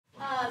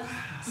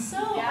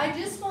So I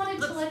just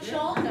wanted to let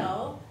y'all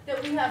know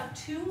that we have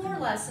 2 more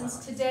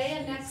lessons today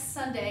and next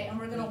Sunday, and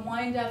we're going to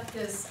wind up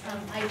this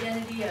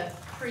identity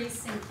of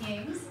priests and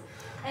kings.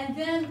 And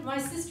then my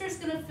sister's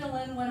going to fill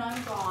in when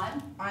I'm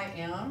gone. I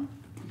am?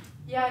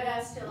 Yeah, I'd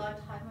asked you a long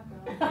time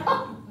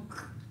ago.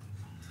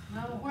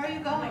 No. Where are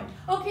you going?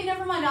 Okay,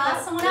 never mind. I'll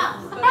ask someone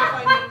else. But if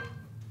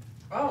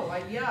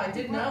I need, I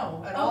didn't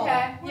know at all.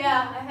 Okay,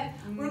 yeah,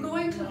 we're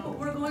going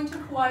to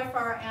Kauai for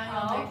our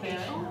annual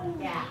vacation. Oh,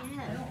 yeah.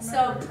 I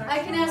So I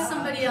can ask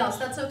somebody else.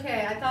 That's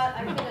okay. I thought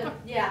I could have.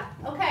 Yeah.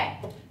 Okay.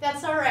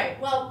 That's all right.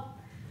 Well,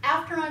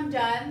 after I'm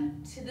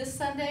done to this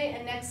Sunday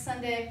and next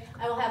Sunday,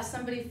 I will have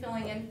somebody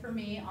filling in for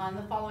me on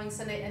the following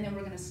Sunday, and then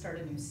we're going to start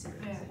a new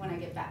series when I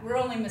get back. We're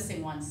only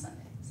missing 1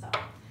 Sunday, so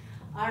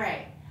all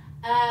right.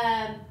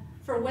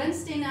 For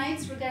Wednesday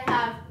nights, we're going to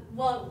have.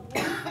 Well,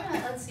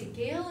 let's see,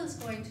 Gail is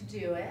going to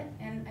do it,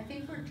 and I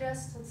think we're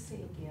just, let's see,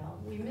 Gail,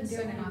 we missed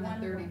doing it on the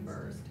one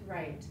 31st.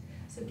 Right.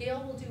 So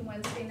Gail will do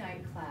Wednesday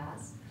night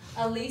class.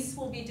 Elise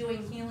will be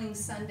doing Healing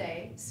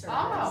Sunday service.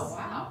 Oh,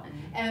 wow.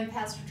 And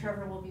Pastor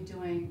Trevor will be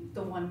doing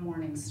the 1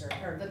 morning service,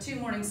 or the 2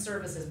 morning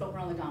services, but we're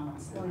only gone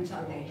 1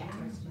 Sunday.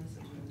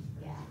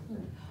 Yeah.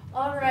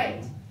 All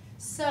right.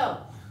 So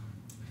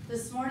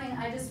this morning,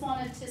 I just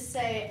wanted to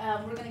say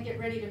we're going to get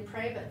ready to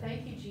pray, but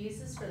thank you,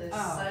 Jesus, for this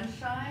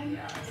sunshine.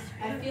 Yes.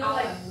 I feel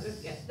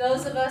like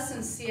those of us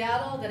in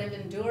Seattle that have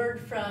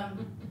endured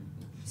from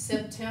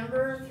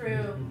September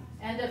through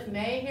end of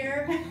May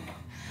here,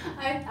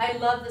 I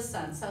love the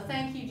sun. So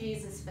thank you,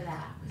 Jesus, for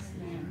that.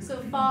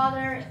 So,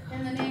 Father,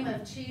 in the name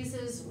of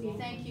Jesus, we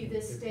thank you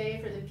this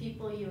day for the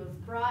people you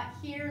have brought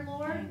here,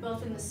 Lord,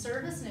 both in the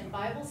service and in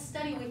Bible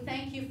study. We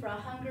thank you for a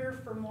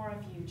hunger for more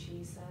of you,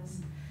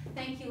 Jesus.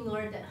 Thank you,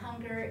 Lord, that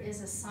hunger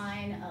is a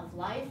sign of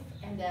life,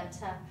 and that,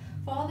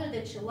 Father,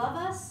 that you love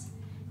us,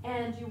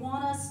 and you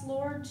want us,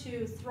 Lord,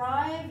 to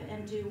thrive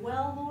and do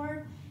well,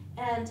 Lord.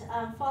 And,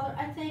 Father,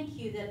 I thank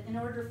you that in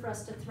order for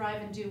us to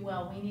thrive and do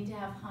well, we need to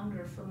have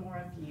hunger for more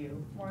of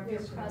you, more of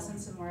your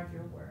presence and more of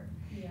your word.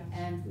 Yes.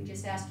 And we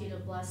just ask you to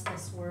bless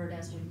this word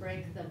as we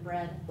break the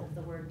bread of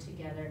the word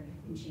together.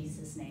 In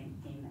Jesus' name,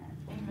 amen.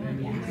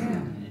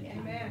 Amen. Yeah.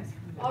 Amen.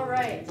 All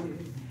right.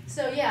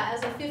 So yeah,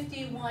 as a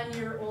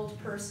 51-year-old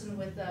person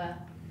with a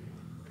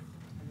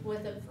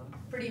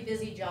pretty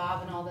busy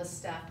job and all this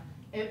stuff,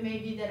 it may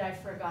be that I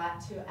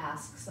forgot to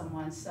ask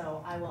someone,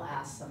 so I will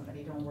ask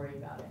somebody. Don't worry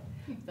about it.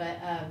 But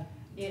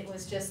it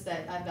was just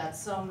that I've got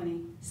so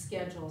many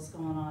schedules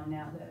going on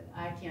now that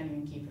I can't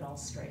even keep it all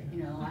straight.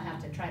 You know, I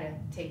have to try to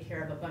take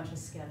care of a bunch of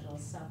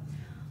schedules, so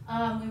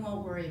we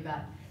won't worry about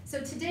it. So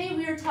today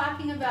we are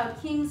talking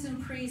about kings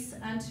and priests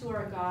unto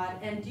our God.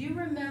 And do you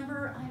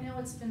remember, I know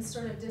it's been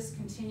sort of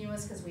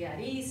discontinuous because we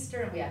had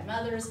Easter and we had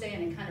Mother's Day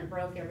and it kind of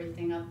broke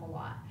everything up a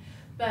lot.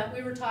 But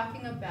we were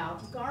talking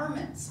about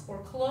garments or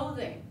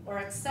clothing or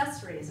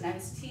accessories. And I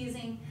was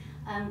teasing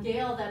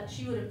Gail that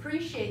she would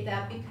appreciate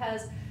that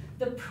because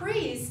the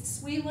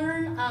priests, we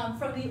learn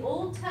from the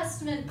Old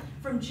Testament,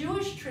 from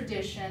Jewish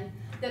tradition,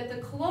 that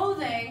the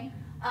clothing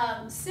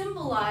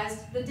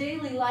symbolized the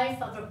daily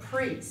life of a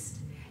priest.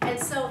 And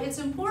so it's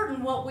important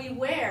what we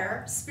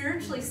wear,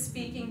 spiritually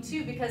speaking,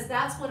 too, because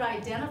that's what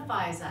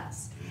identifies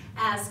us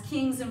as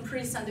kings and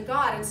priests unto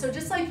God. And so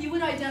just like you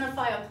would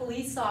identify a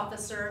police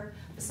officer,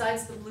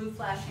 besides the blue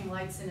flashing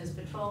lights in his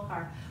patrol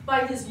car,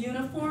 by his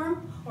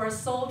uniform, or a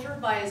soldier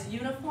by his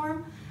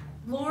uniform,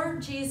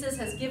 Lord Jesus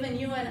has given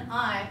you and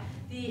I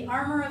the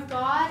armor of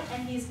God,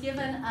 and he's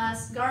given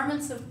us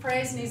garments of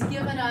praise, and he's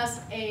given us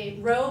a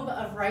robe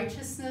of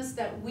righteousness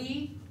that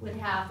we would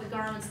have, the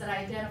garments that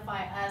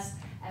identify us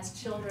as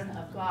children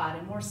of God,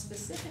 and more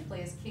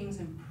specifically as kings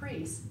and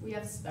priests, we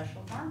have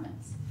special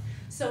garments.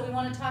 So we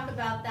want to talk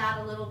about that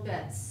a little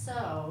bit.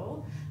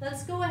 So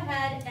let's go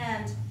ahead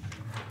and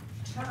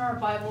turn our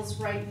Bibles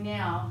right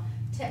now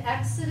to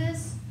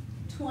Exodus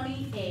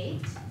 28.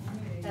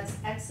 That's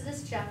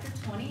Exodus chapter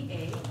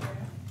 28.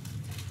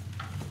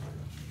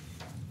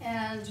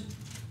 And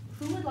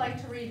who would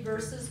like to read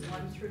verses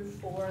 1 through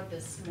 4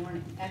 this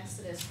morning?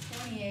 Exodus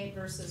 28,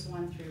 verses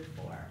 1 through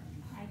 4.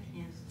 I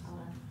can,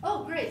 Paula.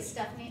 Oh, great,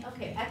 Stephanie.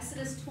 Okay,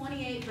 Exodus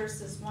 28,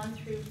 verses 1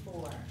 through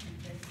 4.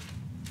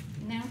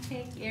 Now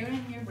take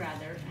Aaron your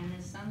brother and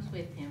his sons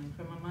with him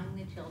from among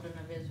the children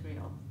of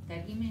Israel,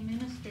 that he may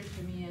minister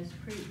to me as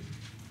priest.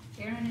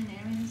 Aaron and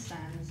Aaron's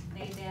sons,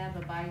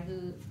 Nadab,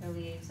 Abihu,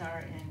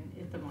 Eleazar, and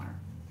Ithamar.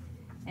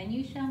 And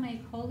you shall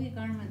make holy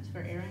garments for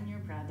Aaron your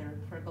brother,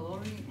 for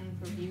glory and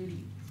for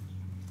beauty.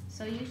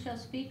 So you shall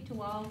speak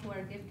to all who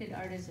are gifted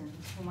artisans,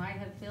 whom I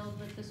have filled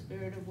with the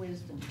spirit of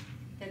wisdom,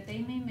 that they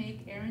may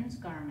make Aaron's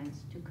garments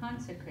to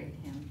consecrate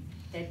him,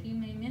 that he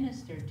may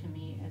minister to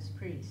me as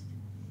priest.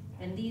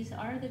 And these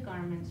are the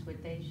garments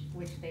which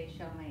they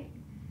shall make: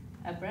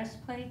 a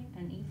breastplate,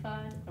 an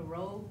ephod, a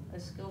robe, a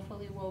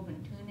skillfully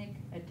woven tunic,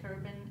 a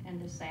turban,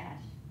 and a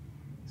sash.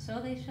 So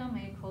they shall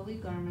make holy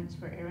garments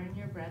for Aaron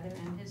your brother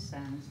and his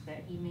sons,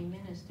 that he may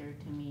minister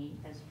to me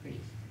as priest.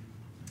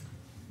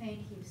 Thank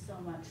you so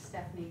much,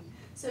 Stephanie.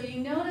 So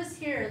you notice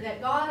here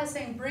that God is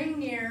saying, bring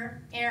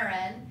near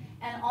Aaron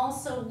and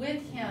also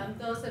with him,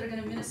 those that are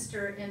going to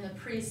minister in the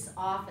priest's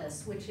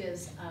office, which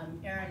is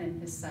Aaron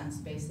and his sons,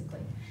 basically.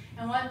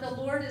 And what the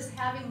Lord is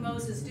having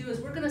Moses do is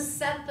we're going to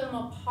set them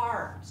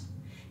apart.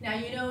 Now,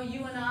 you know,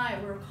 you and I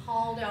were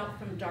called out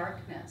from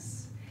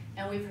darkness.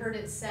 And we've heard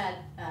it said,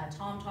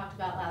 Tom talked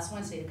about last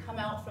Wednesday, to come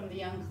out from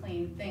the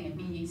unclean thing and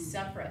be ye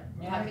separate.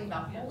 We're talking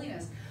about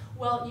holiness.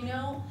 Well, you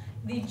know,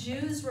 the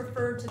Jews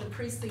referred to the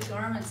priestly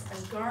garments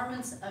as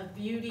garments of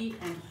beauty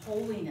and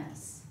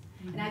holiness.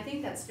 And I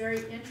think that's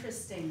very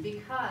interesting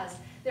because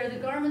they're the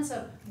garments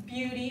of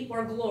beauty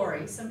or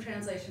glory. Some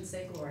translations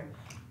say glory.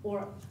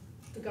 Or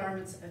the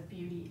garments of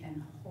beauty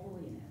and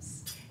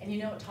holiness. And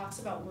you know, it talks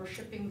about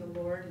worshiping the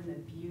Lord in the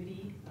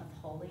beauty of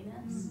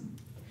holiness.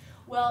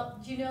 Well,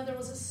 do you know there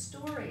was a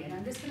story, and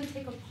I'm just going to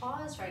take a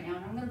pause right now,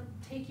 and I'm going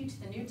to take you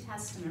to the New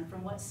Testament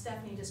from what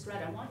Stephanie just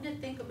read. I want you to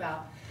think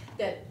about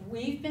that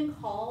we've been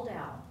called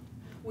out,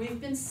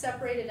 we've been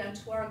separated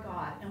unto our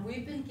God, and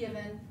we've been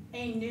given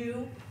a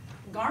new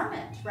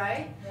garment,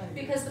 right?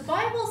 Because the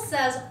Bible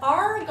says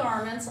our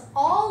garments,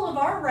 all of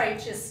our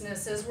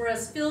righteousnesses were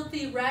as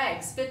filthy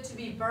rags, fit to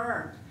be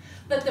burned.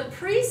 But the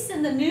priests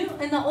in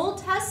the Old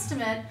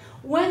Testament,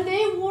 when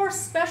they wore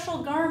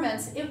special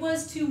garments, it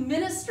was to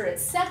minister. It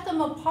set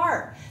them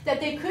apart.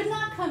 That they could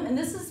not come, and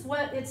this is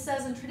what it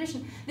says in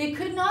tradition, they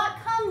could not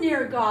come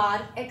near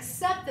God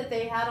except that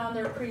they had on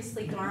their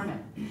priestly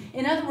garment.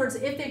 In other words,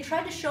 if they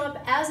tried to show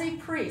up as a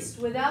priest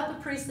without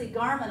the priestly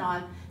garment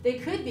on, they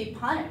could be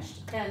punished,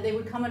 and they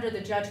would come under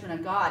the judgment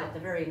of God at the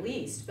very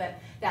least. But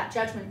that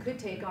judgment could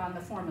take on the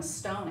form of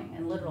stoning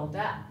and literal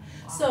death.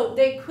 Wow. So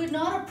they could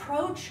not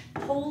approach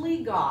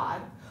holy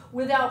God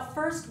without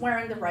first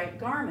wearing the right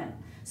garment.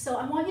 So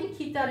I want you to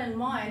keep that in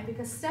mind,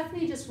 because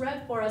Stephanie just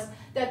read for us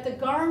that the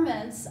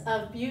garments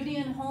of beauty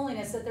and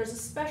holiness, that there's a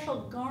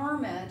special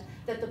garment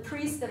that the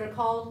priests that are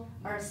called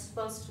are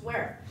supposed to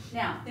wear.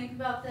 Now, think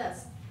about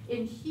this.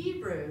 In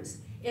Hebrews,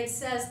 it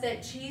says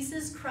that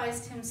Jesus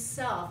Christ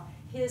himself,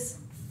 his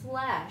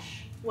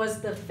flesh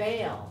was the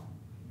veil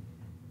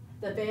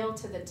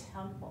to the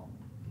temple.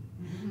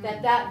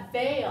 That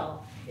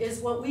veil is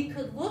what we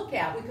could look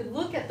at. We could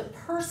look at the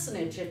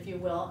personage, if you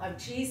will, of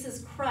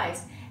Jesus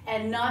Christ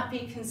and not be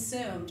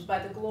consumed by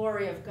the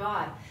glory of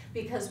God.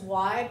 Because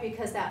why?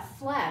 Because that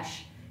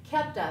flesh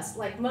kept us.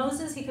 Like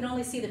Moses, he could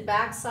only see the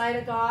backside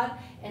of God,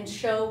 and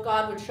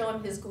God would show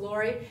him his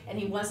glory, and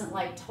he wasn't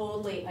like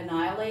totally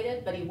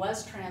annihilated, but he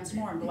was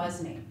transformed,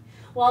 wasn't he?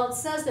 Well, it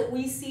says that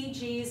we see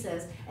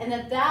Jesus, and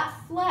that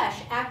flesh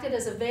acted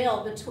as a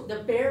veil,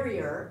 the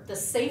barrier, the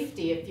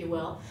safety, if you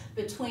will,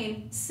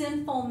 between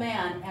sinful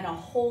man and a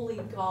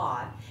holy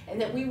God, and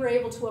that we were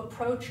able to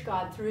approach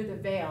God through the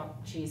veil,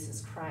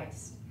 Jesus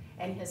Christ.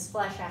 And his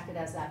flesh acted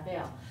as that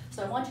veil.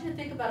 So I want you to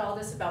think about all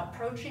this about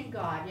approaching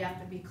God. You have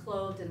to be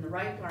clothed in the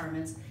right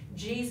garments.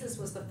 Jesus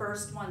was the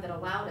first one that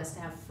allowed us to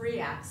have free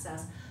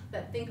access.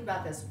 But think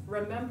about this.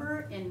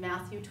 Remember in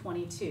Matthew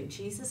 22,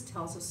 Jesus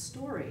tells a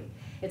story.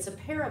 It's a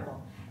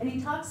parable. And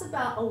he talks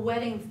about a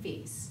wedding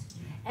feast.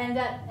 And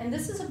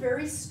this is a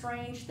very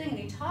strange thing.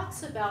 He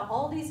talks about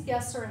all these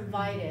guests are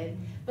invited,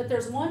 but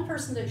there's one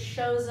person that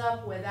shows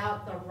up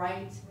without the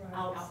right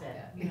outfit.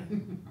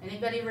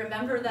 Anybody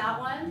remember that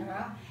one?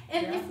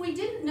 And if we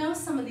didn't know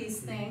some of these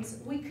things,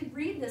 we could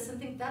read this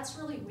and think, that's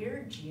really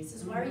weird,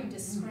 Jesus. Why are you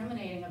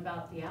discriminating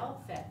about the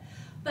outfit?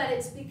 But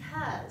it's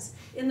because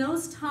in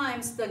those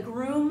times, the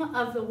groom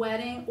of the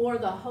wedding or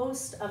the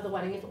host of the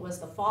wedding, if it was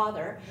the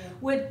father,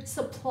 would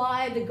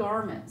supply the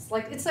garments.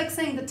 It's like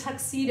saying the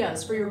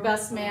tuxedos for your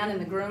best man and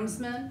the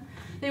groomsmen.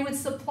 They would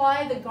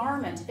supply the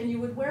garment, and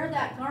you would wear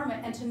that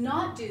garment, and to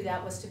not do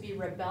that was to be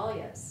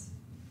rebellious,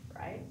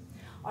 right?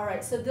 All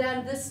right, so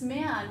then this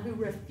man who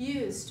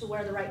refused to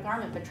wear the right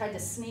garment but tried to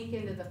sneak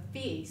into the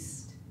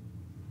feast,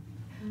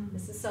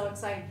 this is so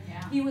exciting,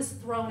 he was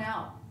thrown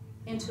out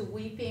into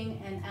weeping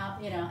and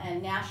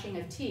and gnashing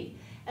of teeth.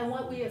 And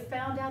what we have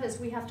found out is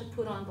we have to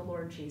put on the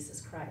Lord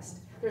Jesus Christ.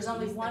 There's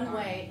only one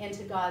way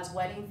into God's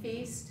wedding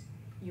feast.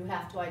 You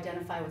have to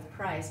identify with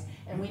Christ.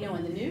 And we know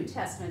in the New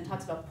Testament it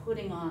talks about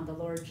putting on the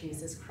Lord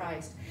Jesus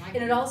Christ.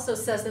 And it also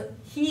says that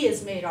he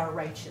is made our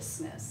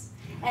righteousness.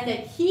 And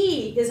that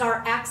he is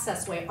our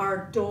access way,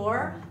 our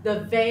door,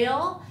 the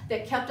veil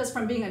that kept us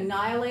from being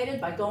annihilated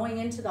by going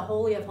into the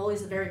Holy of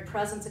Holies, the very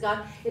presence of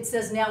God. It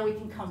says now we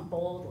can come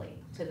boldly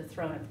to the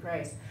throne of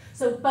grace.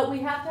 So, but we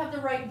have to have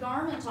the right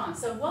garment on.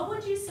 So what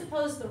would you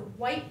suppose the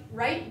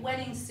right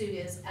wedding suit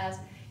is as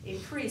a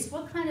priest?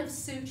 What kind of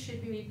suit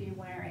should we be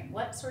wearing?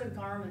 What sort of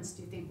garments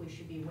do you think we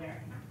should be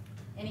wearing?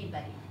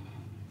 Anybody?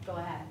 Go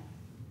ahead.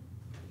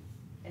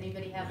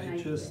 Anybody have an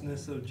idea?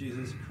 Righteousness of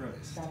Jesus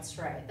Christ. That's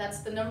right. That's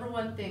the number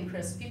one thing,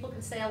 Chris. People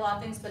can say a lot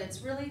of things, but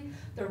it's really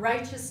the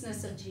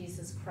righteousness of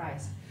Jesus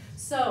Christ.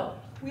 So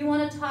we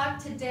want to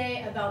talk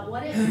today about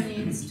what it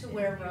means to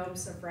wear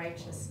robes of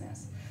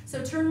righteousness.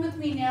 So turn with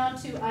me now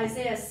to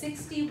Isaiah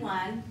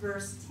 61,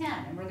 verse 10,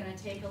 and we're going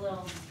to take a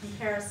little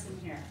comparison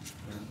here.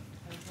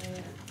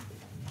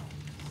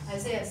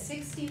 Isaiah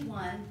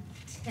 61,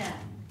 10.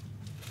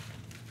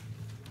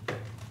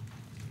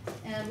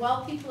 And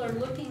while people are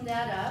looking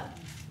that up,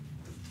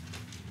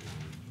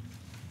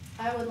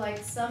 I would like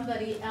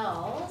somebody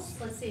else,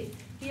 let's see,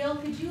 Gail,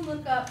 could you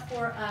look up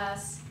for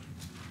us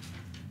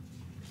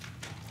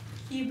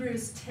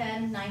Hebrews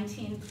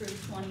 10:19 through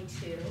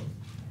 22?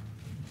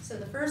 So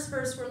the first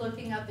verse we're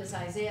looking up is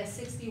Isaiah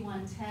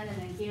 61:10,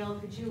 and then Gail,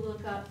 could you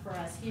look up for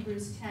us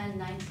Hebrews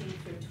 10:19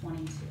 through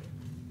 22?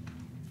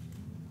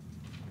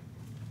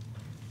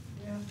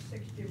 Yeah,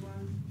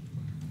 61.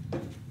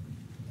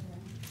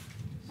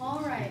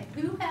 All right,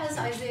 who has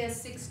Isaiah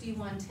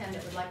 61:10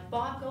 that would like,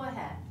 Bob, go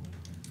ahead.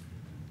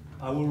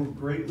 I will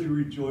greatly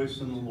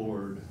rejoice in the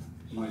Lord.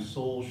 My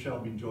soul shall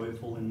be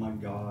joyful in my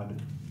God.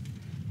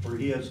 For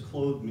he has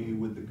clothed me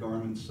with the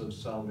garments of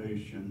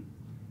salvation.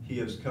 He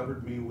has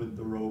covered me with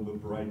the robe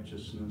of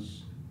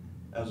righteousness.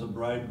 As a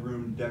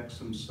bridegroom decks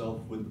himself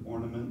with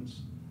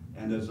ornaments,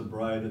 and as a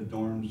bride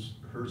adorns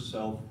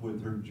herself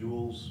with her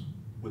jewels,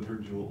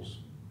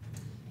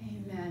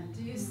 Amen.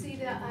 Do you see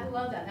that? I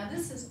love that. Now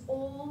this is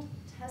Old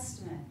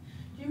Testament.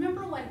 Do you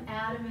remember when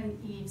Adam and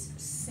Eve's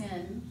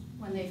sin,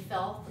 when they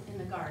fell in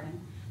the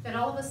garden, that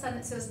all of a sudden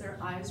it says their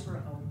eyes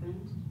were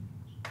opened?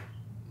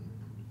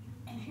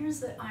 And here's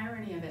the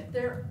irony of it.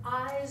 Their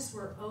eyes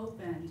were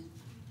opened,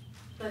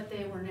 but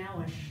they were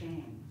now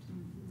ashamed.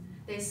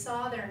 They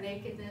saw their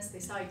nakedness, they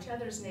saw each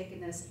other's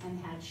nakedness, and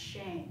had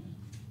shame.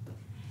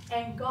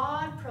 And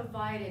God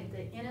provided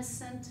the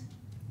innocent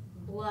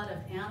blood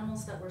of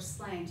animals that were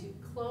slain to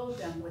clothe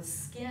them with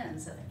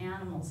skins of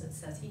animals, it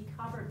says. He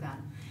covered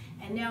them.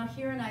 And now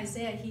here in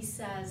Isaiah, he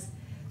says,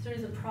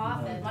 through the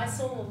prophet, my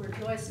soul will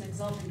rejoice and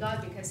exult in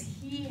God because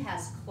he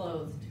has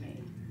clothed me.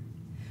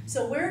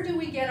 So where do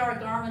we get our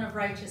garment of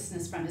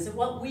righteousness from? Is it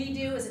what we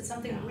do? Is it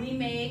something we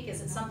make?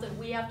 Is it something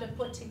we have to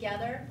put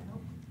together?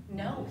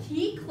 No,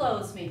 he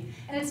clothes me.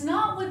 And it's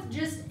not with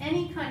just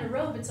any kind of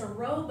robe. It's a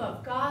robe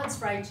of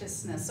God's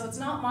righteousness. So it's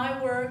not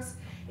my works.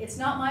 It's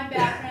not my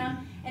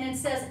background. And it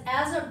says,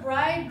 as a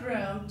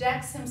bridegroom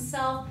decks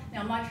himself,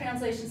 now my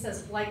translation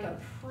says, like a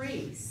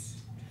priest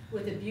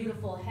with a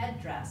beautiful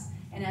headdress.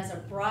 And as a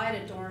bride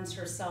adorns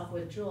herself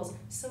with jewels,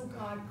 so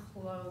God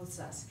clothes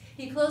us.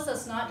 He clothes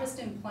us not just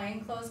in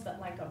plain clothes, but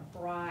like a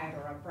bride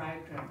or a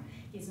bridegroom.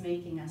 He's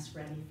making us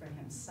ready for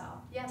himself.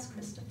 Yes,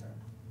 Christopher?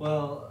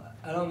 Well,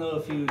 I don't know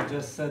if you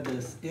just said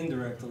this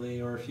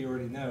indirectly or if you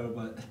already know,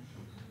 but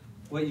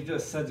what you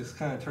just said just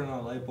kind of turned on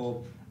a light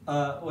bulb.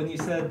 When you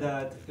said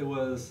that it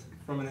was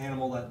from an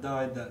animal that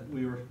died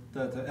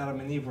that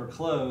Adam and Eve were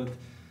clothed,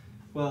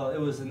 well, it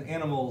was an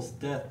animal's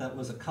death that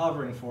was a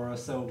covering for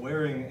us, so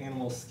wearing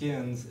animal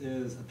skins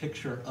is a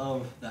picture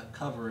of that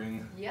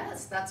covering.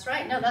 Yes, that's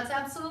right. No, that's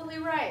absolutely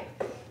right.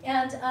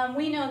 And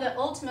we know that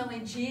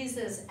ultimately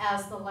Jesus,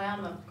 as the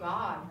Lamb of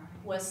God,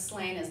 was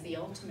slain as the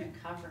ultimate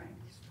covering.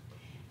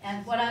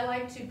 And what I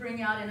like to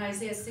bring out in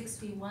Isaiah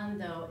 61,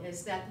 though,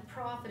 is that the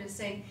prophet is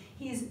saying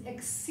he's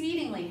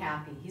exceedingly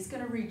happy. He's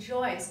going to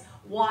rejoice.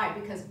 Why?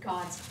 Because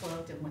God's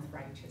clothed him with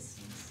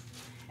righteousness.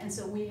 And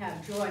so we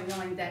have joy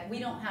knowing that we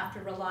don't have to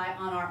rely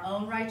on our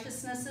own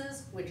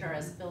righteousnesses, which are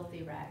as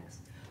filthy rags,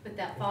 but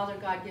that Father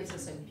God gives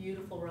us a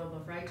beautiful robe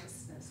of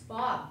righteousness.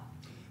 Bob?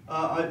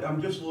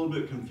 I'm just a little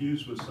bit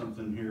confused with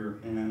something here,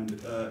 and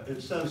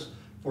it says,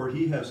 for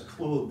he has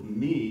clothed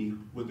me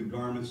with the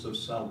garments of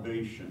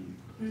salvation.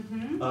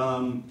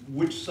 Mm-hmm.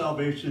 Which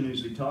salvation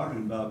is he talking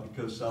about?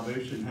 Because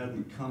salvation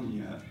hadn't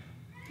come yet.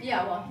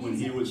 Yeah, well, when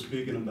he was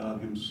speaking about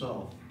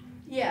himself.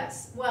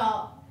 Yes,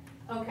 well,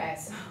 okay,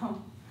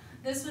 so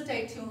this would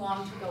take too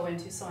long to go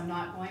into, so I'm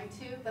not going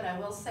to, but I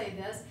will say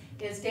this,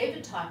 is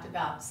David talked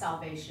about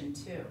salvation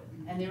too,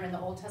 and they were in the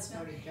Old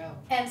Testament. So did Job.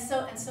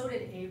 And so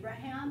did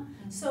Abraham.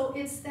 So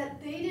it's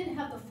that they didn't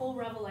have the full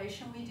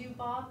revelation we do,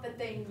 Bob, but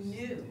they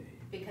knew,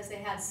 because they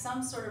had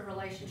some sort of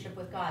relationship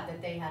with God,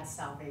 that they had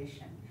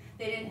salvation.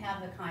 They didn't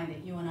have the kind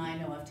that you and I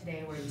know of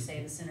today where you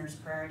say the sinner's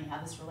prayer and you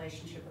have this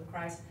relationship with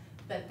Christ,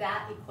 but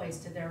that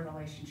equates to their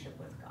relationship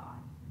with God.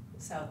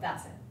 So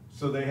that's it.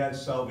 So they had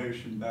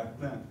salvation back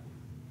then,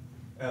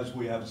 as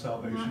we have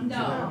salvation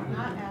No, today.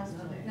 Not as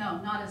today.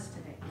 No, not as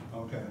today.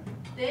 Okay.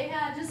 They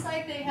had, just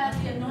like they had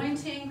the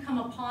anointing come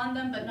upon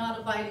them, but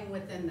not abiding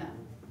within them,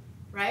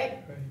 right?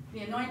 The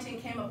anointing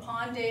came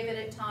upon David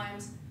at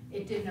times,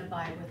 it didn't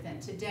abide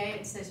within. Today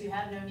it says you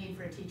have no need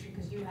for a teacher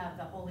because you have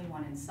the Holy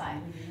One inside.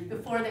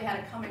 Before they had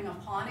a coming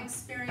upon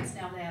experience,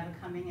 now they have a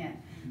coming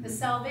in. The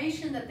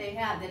salvation that they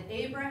had, that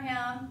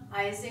Abraham,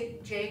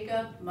 Isaac,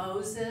 Jacob,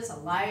 Moses,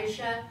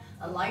 Elijah,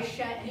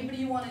 Elisha, anybody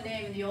you want to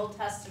name in the Old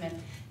Testament,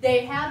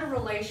 they had a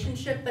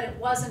relationship, but it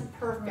wasn't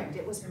perfect.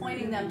 It was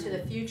pointing them to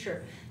the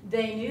future.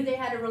 They knew they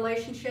had a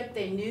relationship.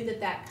 They knew that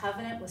that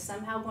covenant was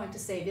somehow going to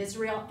save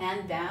Israel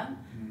and them,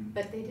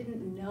 but they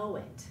didn't know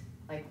it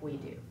like we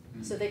do.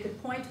 So they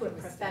could point to it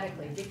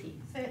prophetically. Vicki?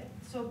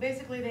 So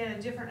basically they had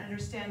a different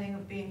understanding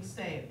of being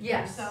saved.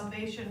 Yes. Their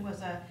salvation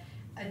was a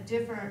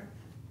different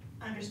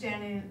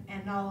understanding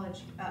and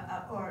knowledge,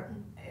 or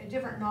a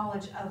different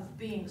knowledge of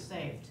being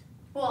saved.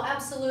 Well,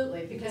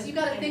 absolutely, because you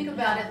gotta think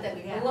about it,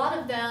 that a lot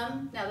of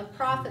them, now the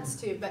prophets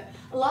too, but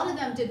a lot of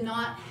them did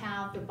not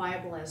have the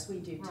Bible as we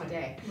do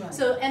today. Right.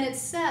 So, and it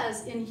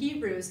says in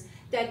Hebrews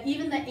that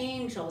even the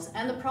angels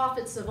and the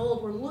prophets of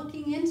old were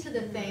looking into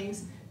the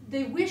things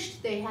they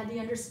wished they had the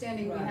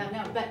understanding we have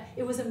now, but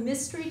it was a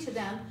mystery to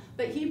them.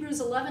 But Hebrews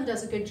 11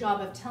 does a good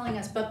job of telling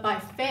us, but by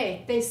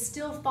faith, they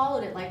still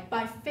followed it. Like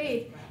by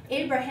faith,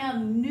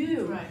 Abraham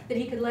knew that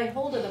he could lay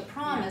hold of the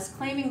promise,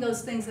 claiming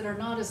those things that are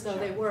not as though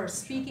they were,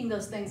 speaking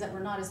those things that were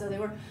not as though they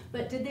were.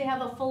 But did they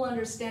have a full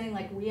understanding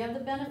like we have the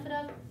benefit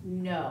of?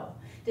 No.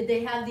 Did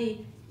they have the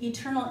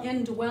eternal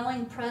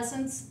indwelling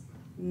presence?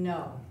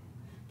 No.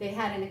 They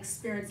had an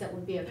experience that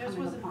would be a Theirs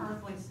coming wasn't upon.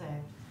 perfectly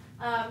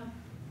saved.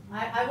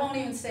 I won't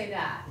even say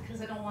that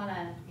because I don't want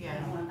to. Yeah.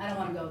 I don't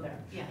want to go there.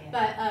 Yeah.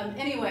 But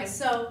anyway,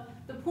 so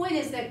the point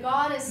is that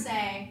God is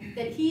saying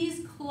that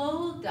He's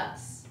clothed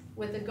us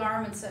with the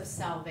garments of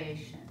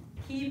salvation.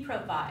 He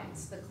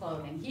provides the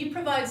clothing. He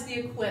provides the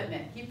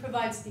equipment. He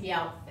provides the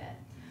outfit.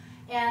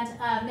 And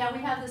now we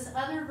have this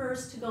other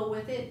verse to go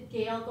with it.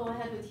 Gail, go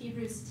ahead with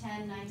Hebrews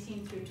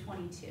 10:19 through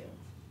 22.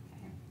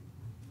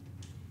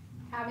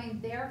 Having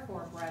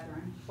therefore,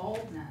 brethren,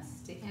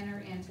 boldness to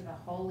enter into the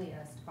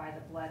holiest by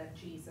the blood of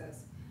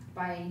Jesus,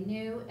 by a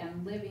new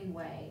and living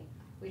way,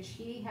 which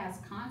he has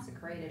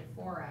consecrated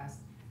for us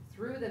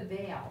through the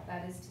veil,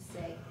 that is to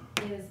say,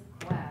 his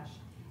flesh,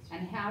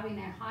 and having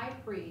a high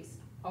priest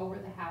over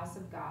the house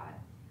of God,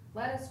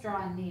 let us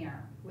draw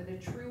near with a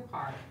true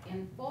heart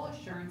in full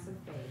assurance of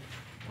faith,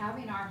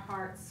 having our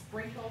hearts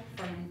sprinkled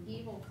from an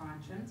evil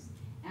conscience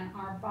and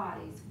our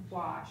bodies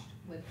washed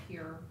with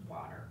pure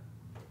water.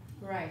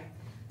 Right.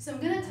 So I'm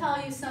going to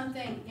tell you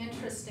something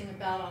interesting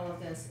about all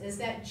of this, is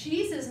that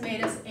Jesus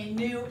made us a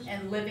new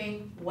and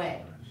living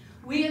way.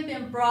 We have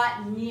been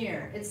brought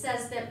near. It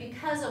says that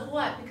because of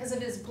what? Because of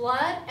His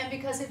blood and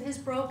because of His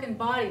broken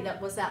body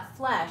that was that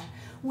flesh.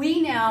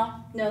 We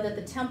now know that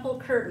the temple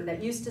curtain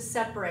that used to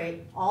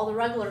separate all the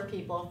regular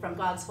people from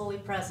God's holy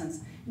presence,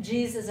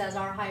 Jesus as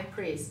our high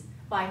priest,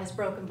 by His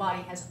broken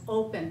body, has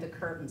opened the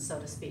curtain, so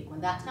to speak. When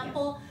that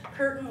temple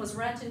curtain was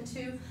rent in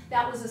two,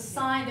 that was a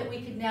sign that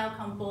we could now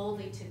come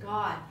boldly to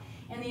God.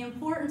 And the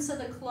importance of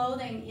the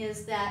clothing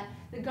is that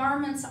the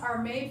garments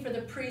are made for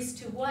the priest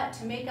to what?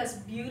 To make us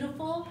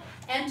beautiful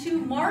and to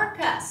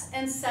mark us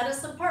and set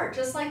us apart.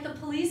 Just like the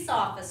police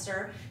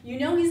officer, you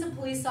know he's a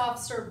police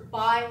officer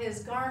by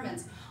his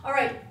garments. All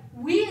right,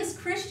 we as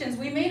Christians,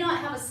 we may not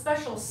have a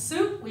special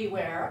suit we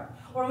wear,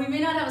 or we may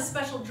not have a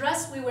special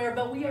dress we wear,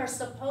 but we are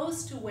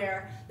supposed to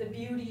wear the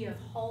beauty of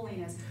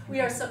holiness. We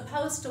are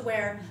supposed to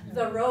wear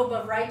the robe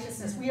of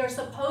righteousness. We are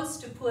supposed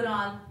to put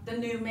on the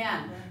new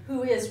man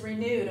who is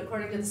renewed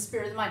according to the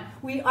Spirit of the mind.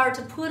 We are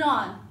to put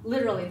on,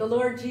 literally, the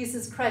Lord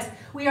Jesus Christ.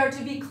 We are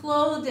to be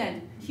clothed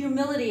in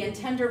humility and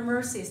tender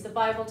mercies, the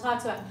Bible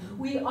talks about.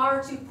 We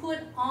are to put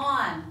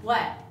on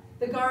what?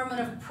 The garment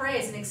of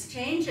praise and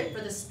exchange it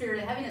for the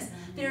spirit of heaviness.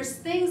 There's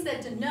things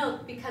that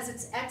denote, because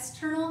it's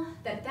external,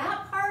 that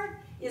part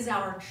is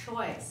our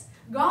choice.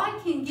 God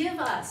can give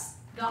us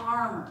the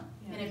armor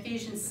in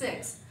Ephesians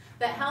 6.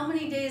 But how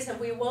many days have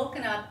we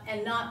woken up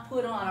and not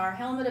put on our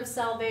helmet of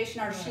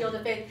salvation, our shield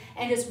of faith,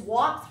 and just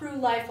walked through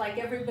life like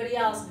everybody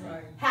else,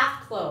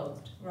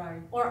 half-clothed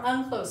or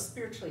unclothed,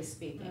 spiritually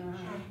speaking.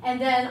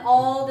 And then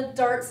all the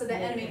darts of the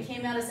enemy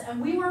came at us,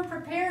 and we weren't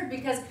prepared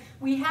because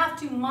we have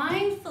to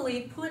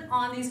mindfully put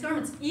on these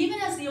garments. Even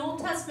as the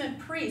Old Testament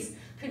priests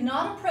could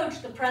not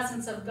approach the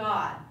presence of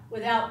God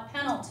without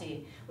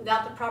penalty,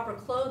 without the proper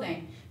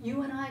clothing,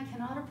 you and I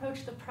cannot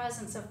approach the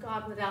presence of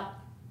God without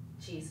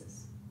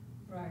Jesus.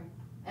 Right.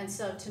 And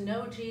so to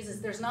know Jesus,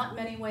 there's not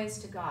many ways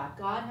to God.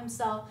 God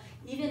Himself,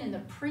 even in the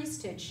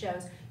priesthood,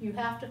 shows you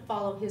have to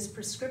follow His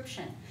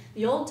prescription.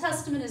 The Old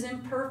Testament is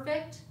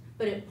imperfect,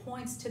 but it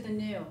points to the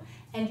new.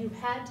 And you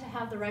had to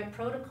have the right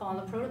protocol,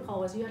 and the protocol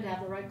was you had to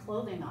have the right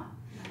clothing on.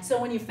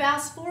 So when you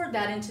fast forward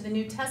that into the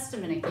New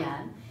Testament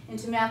again,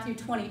 into Matthew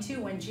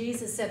 22, when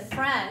Jesus said,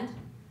 "Friend,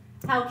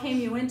 how came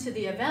you into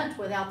the event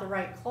without the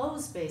right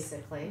clothes,"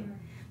 basically?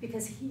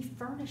 Because He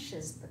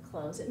furnishes the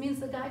clothes. It means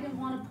the guy didn't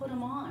want to put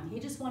them on. He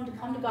just wanted to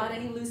come to God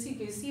any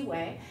loosey-goosey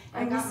way.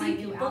 And we see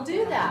people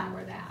do that.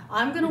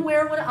 I'm going to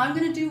wear what I'm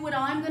going to do, what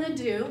I'm going to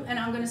do, and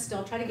I'm going to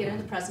still try to get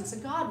into the presence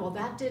of God. Well,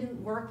 that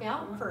didn't work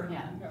out for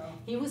him.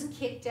 He was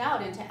kicked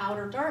out into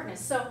outer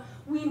darkness. So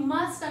we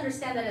must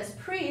understand that as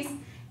priests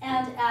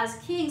and as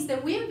kings,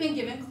 that we have been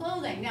given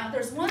clothing. Now,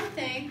 there's one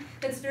thing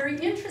that's very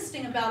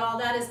interesting about all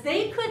that is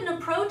they couldn't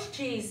approach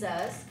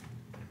Jesus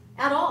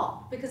at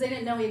all, because they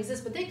didn't know He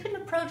exists, but they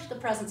couldn't approach the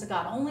presence of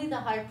God. Only the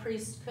high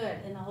priest could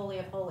in the Holy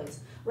of Holies.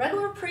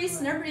 Regular priests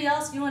and everybody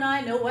else, you and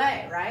I, no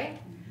way, right?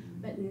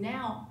 But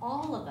now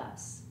all of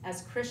us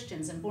as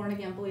Christians and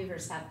born-again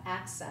believers have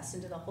access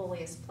into the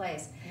holiest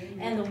place.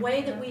 And the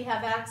way that we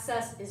have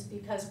access is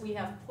because we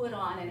have put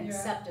on and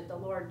accepted the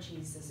Lord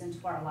Jesus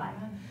into our life.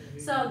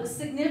 So the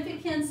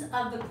significance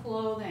of the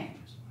clothing.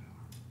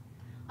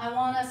 I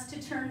want us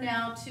to turn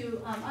now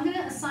to, I'm going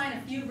to assign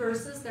a few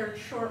verses. They're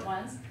short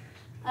ones.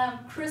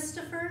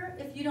 Christopher,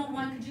 if you don't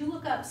mind, could you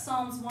look up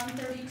Psalms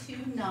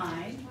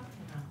 132:9?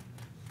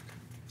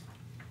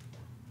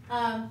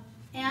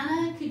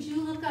 Anna, could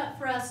you look up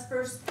for us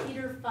 1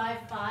 Peter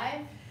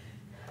 5:5?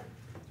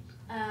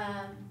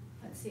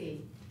 Let's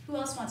see. Who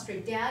else wants to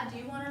read? Dad, do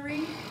you want to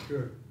read?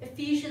 Sure.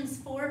 Ephesians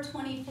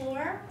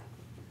 4:24.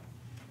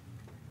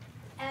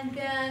 And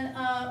then,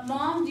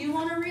 Mom, do you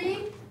want to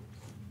read?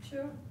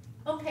 Sure.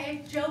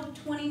 Okay, Job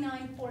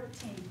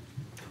 29:14.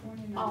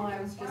 Oh,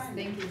 I was just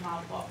thinking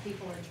while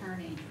people are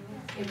turning.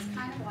 It's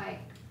kind of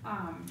like,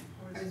 I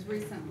was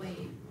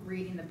recently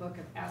reading the book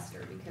of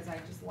Esther because I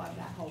just love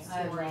that whole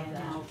I story love and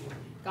that. how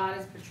God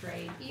is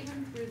portrayed,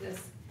 even through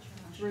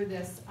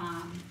this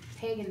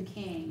pagan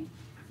king.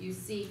 You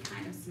see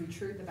kind of some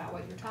truth about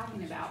what you're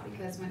talking about,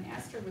 because when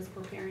Esther was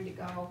preparing to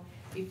go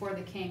before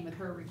the king with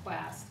her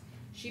request,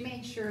 she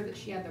made sure that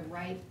she had the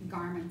right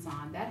garments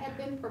on that had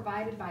been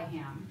provided by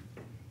him.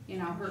 You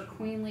know, her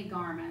queenly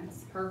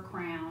garments, her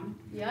crown.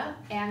 Yeah.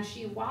 And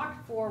she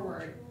walked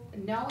forward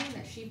knowing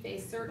that she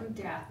faced certain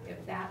death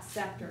if that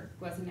scepter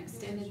wasn't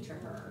extended to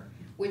her,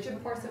 which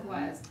of course it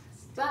was.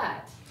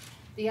 But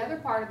the other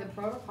part of the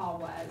protocol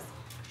was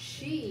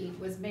she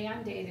was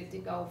mandated to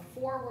go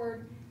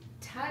forward,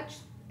 touch,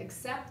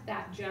 accept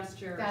that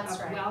gesture That's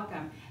of right.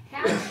 welcome.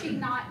 Had she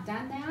not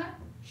done that,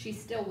 she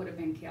still would have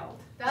been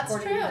killed. That's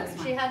according to true. this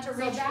one. She had to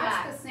reach So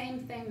back. that's the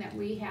same thing that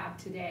we have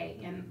today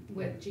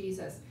with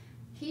Jesus.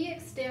 He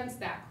extends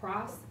that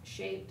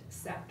cross-shaped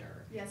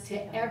scepter Yes, he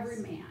to does. every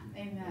man.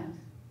 Amen.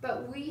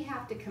 But we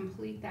have to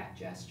complete that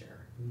gesture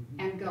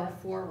and go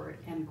forward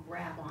and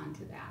grab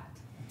onto that.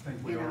 I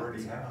think we You know,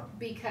 already have.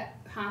 Because,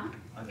 huh?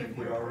 I think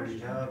we already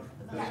have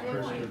Yeah. as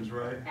Christians,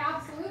 right?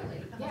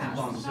 Absolutely, yeah. Keep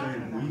on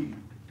saying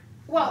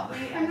Well,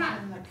 I'm not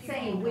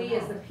saying we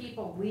as the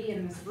people, we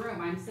in this room,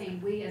 I'm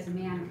saying we as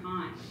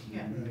mankind.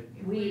 Yeah.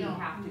 We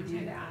have to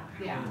do that,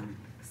 yeah.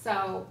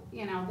 So,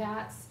 you know,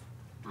 that's,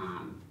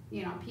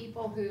 you know,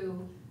 people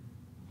who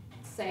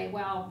say,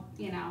 well,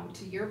 you know,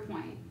 to your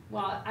point,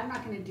 well, I'm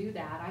not gonna do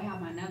that, I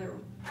have another,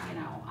 you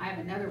know, I have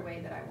another way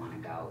that I wanna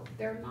go.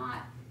 They're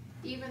not,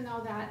 even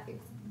though that,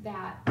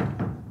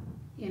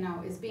 you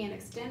know, is being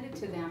extended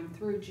to them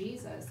through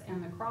Jesus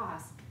and the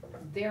cross,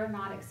 they're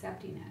not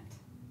accepting it.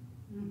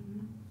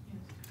 Mhm.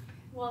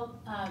 Well,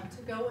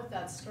 to go with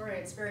that story,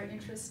 it's a very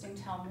interesting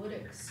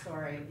Talmudic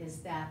story,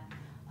 is that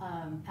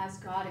as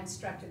God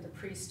instructed the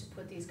priests to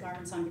put these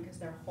garments on because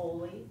they're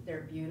holy,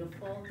 they're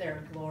beautiful,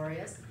 they're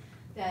glorious,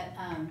 that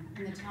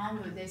in the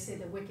Talmud they say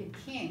the wicked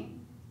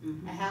king,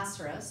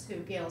 Ahasuerus, who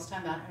Gail's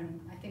talking about, and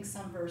I think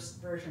some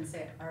versions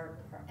say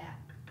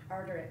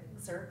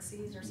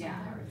Artaxerxes or something.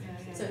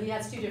 Yeah. So he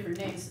has two different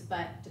names,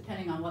 but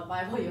depending on what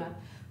Bible you have.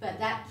 But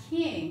that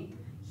king,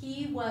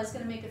 he was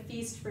going to make a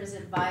feast for his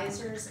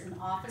advisors and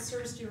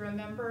officers. Do you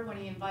remember when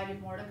he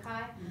invited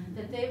Mordecai?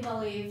 That they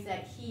believed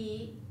that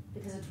he,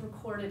 because it's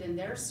recorded in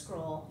their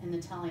scroll in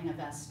the telling of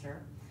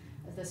Esther,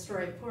 of the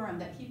story of Purim,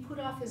 that he put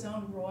off his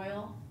own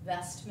royal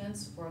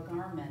vestments or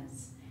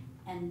garments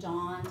and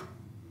donned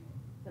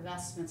the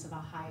vestments of a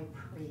high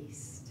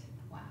priest.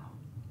 Wow.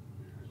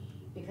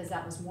 Because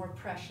that was more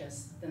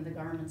precious than the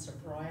garments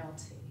of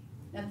royalty.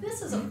 Now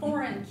this is a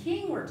foreign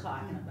king we're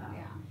talking about.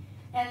 Yeah.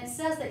 And it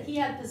says that he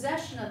had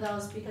possession of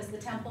those because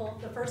the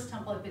first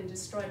temple had been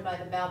destroyed by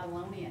the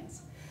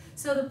Babylonians.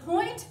 So the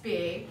point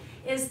being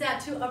is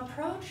that to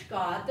approach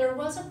God, there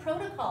was a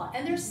protocol,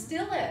 and there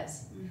still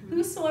is.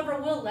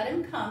 Whosoever will, let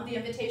him come. The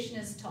invitation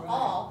is to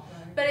all.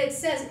 But it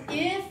says,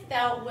 if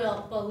thou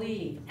wilt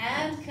believe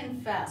and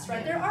confess,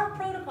 right? There are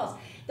protocols.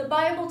 The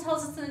Bible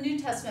tells us in the New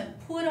Testament,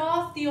 put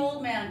off the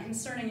old man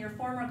concerning your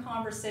former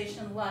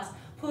conversation and lust.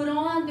 Put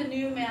on the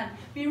new man.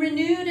 Be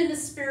renewed in the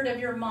spirit of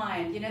your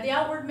mind. You know, the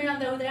outward man,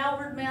 though the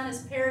outward man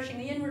is perishing,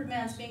 the inward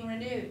man is being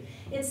renewed.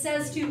 It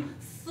says to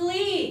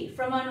flee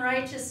from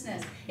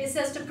unrighteousness. It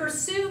says to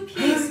pursue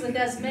peace with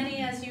as many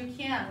as you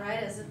can,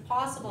 right, as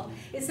possible.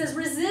 It says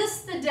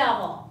resist the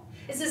devil.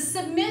 It says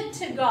submit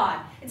to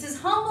God. It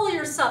says humble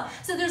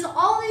yourself. So there's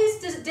all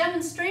these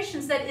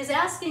demonstrations that is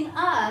asking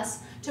us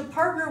to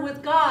partner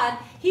with God.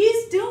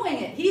 He's doing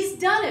it. He's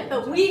done it.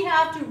 But we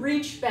have to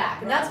reach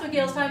back. And that's what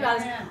Gail's talking about.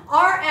 Is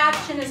our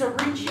action is a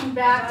reaching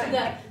back to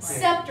the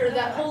scepter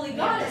that Holy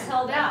God has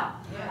held out.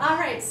 All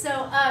right.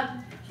 So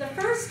the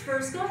first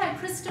verse, go ahead,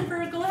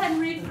 Christopher. Go ahead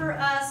and read for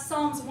us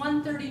Psalms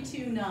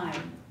 132:9.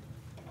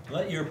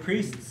 Let your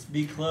priests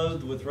be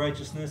clothed with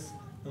righteousness,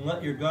 and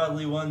let your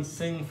godly ones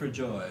sing for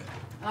joy.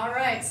 All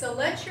right, so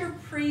let your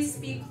priests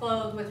be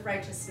clothed with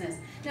righteousness.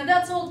 Now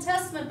that's Old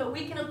Testament, but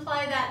we can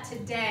apply that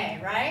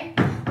today, right?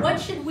 What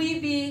should we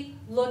be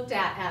looked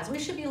at as? We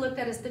should be looked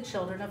at as the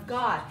children of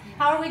God.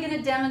 How are we going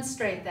to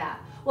demonstrate that?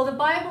 Well, the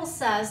Bible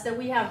says that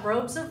we have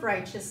robes of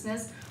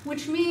righteousness,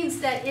 which means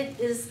that it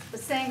is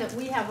saying that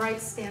we have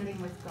right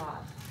standing with God.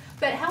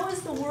 But how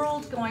is the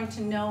world going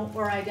to know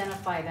or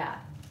identify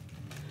that?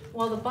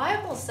 Well, the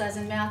Bible says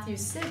in Matthew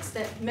 6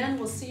 that men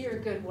will see your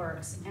good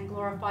works and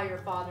glorify your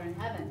Father in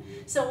heaven.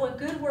 So what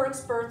good works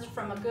birthed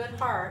from a good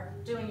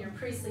heart, doing your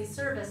priestly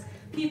service,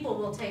 people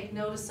will take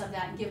notice of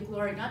that and give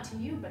glory not to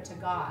you but to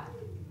God.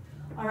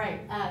 All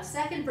right,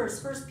 second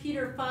verse, 1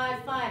 Peter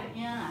 5:5,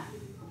 Anna.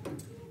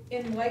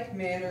 In like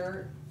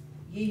manner,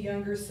 ye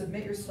younger,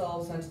 submit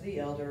yourselves unto the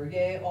elder.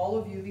 Yea, all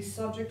of you be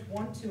subject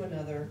one to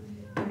another,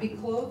 and be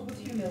clothed with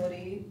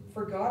humility.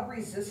 For God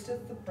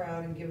resisteth the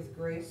proud, and giveth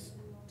grace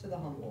to the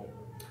humble.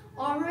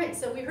 All right,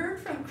 so we heard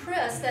from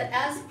Chris that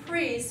as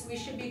priests, we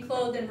should be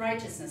clothed in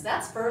righteousness.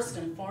 That's first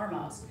and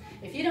foremost.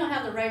 If you don't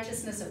have the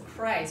righteousness of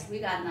Christ, we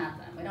got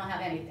nothing. We don't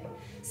have anything.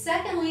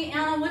 Secondly,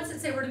 Anna, what's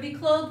it say? We're to be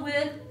clothed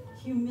with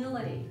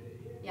humility.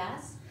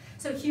 Yes?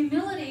 So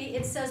humility,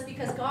 it says,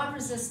 because God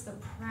resists the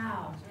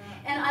proud.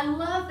 And I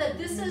love that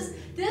this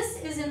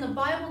is in the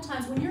Bible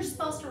times when you're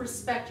supposed to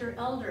respect your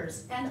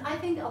elders. And I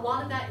think a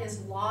lot of that is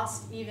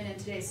lost even in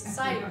today's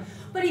society.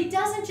 But he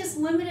doesn't just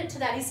limit it to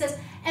that. He says,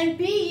 and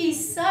be ye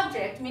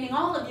subject, meaning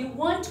all of you,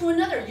 one to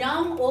another,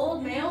 young,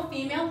 old, male,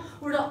 female.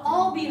 We're to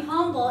all be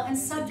humble and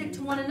subject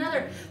to one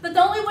another. But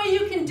the only way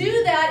you can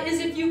do that is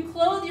if you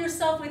clothe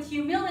yourself with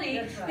humility.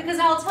 Right. Because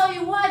I'll tell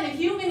you what, the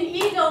human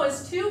ego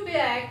is too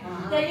big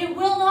that it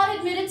will not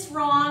admit it's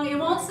wrong. It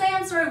won't say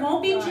I'm sorry. It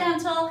won't be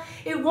gentle.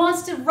 It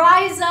wants to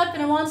rise up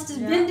and it wants to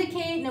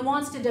vindicate and it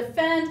wants to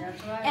defend.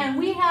 That's right. And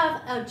we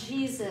have a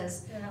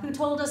Jesus who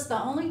told us the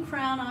only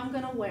crown I'm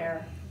going to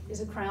wear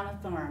is a crown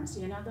of thorns.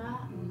 Do you know that?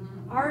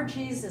 Our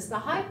Jesus, the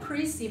high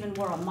priest even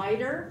wore a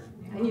mitre,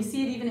 and you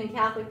see it even in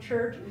Catholic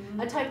Church,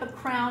 a type of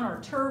crown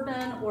or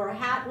turban or a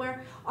hat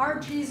wear. Our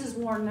Jesus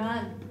wore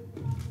none,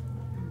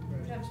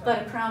 That's right.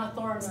 but a crown of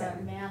thorns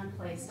that man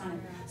placed on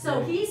him.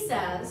 So he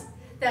says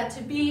that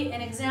to be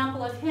an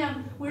example of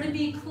him, we're to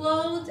be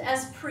clothed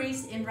as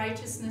priests in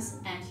righteousness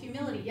and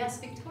humility. Yes,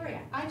 Victoria?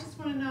 I just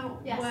want to know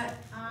Yes. what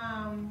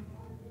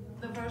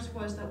the verse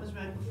was that was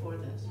right before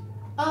this.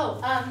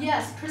 Oh,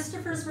 yes,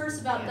 Christopher's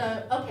verse about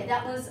okay,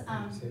 that was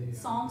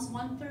Psalms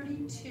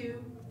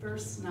 132,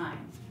 verse 9.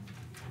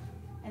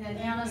 And then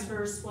Anna's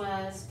verse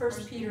was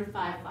 1 Peter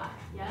 5:5,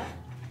 yeah?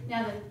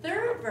 Now the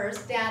third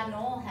verse, Dad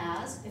Noel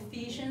has,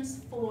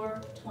 Ephesians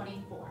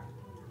 4:24.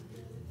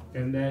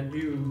 And that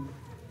you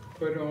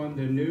put on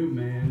the new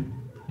man,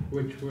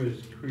 which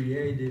was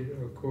created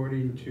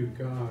according to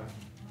God,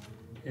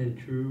 in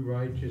true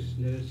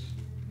righteousness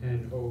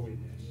and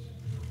holiness.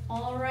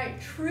 All right,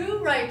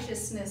 true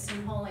righteousness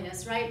and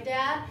holiness, right,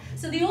 Dad?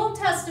 So the Old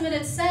Testament,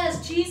 it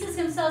says, Jesus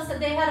himself said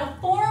they had a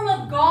form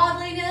of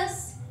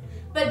godliness,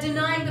 but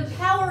denying the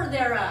power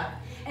thereof.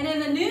 And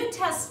in the New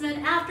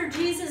Testament, after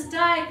Jesus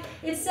died,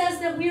 it says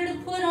that we're to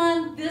put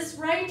on this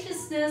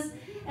righteousness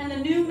and the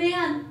new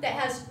man that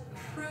has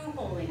true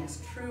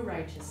holiness, true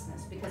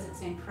righteousness, because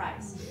it's in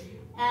Christ.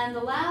 And the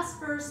last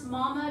verse,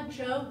 Mama,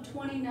 Job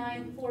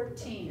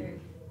 29:14.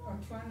 Or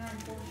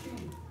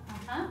 29:14.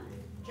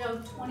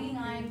 Job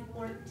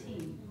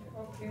 29:14.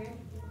 Okay.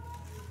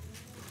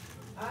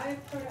 I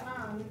put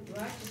on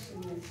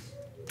righteousness,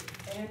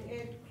 and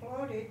it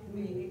clothed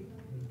me.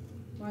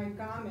 My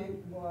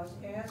garment was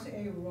as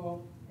a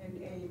robe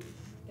and a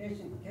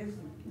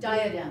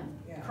Diadem,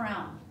 Yeah.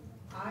 crown.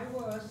 I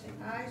was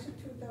eyes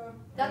to the.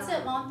 That's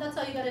it, Mom. That's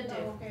all you got to do.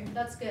 Oh, okay.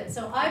 That's good.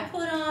 So I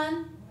put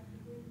on,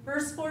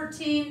 verse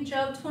 14,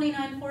 Job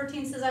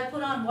 29:14 says, I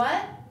put on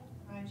what?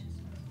 Righteousness.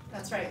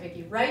 That's right,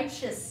 Vicki.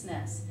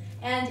 Righteousness.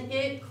 And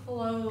it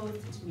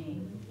clothed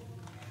me.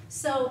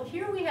 So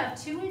here we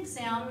have two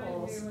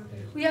examples.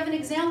 We have an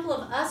example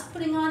of us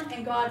putting on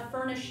and God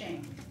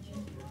furnishing.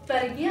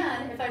 But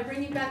again, if I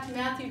bring you back to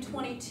Matthew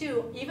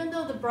 22, even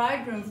though the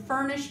bridegroom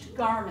furnished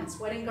garments,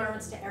 wedding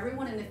garments to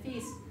everyone in the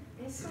feast,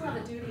 they still have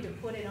a duty to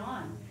put it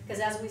on.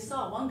 Because as we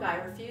saw, one guy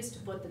refused to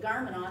put the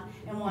garment on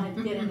and wanted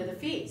to get into the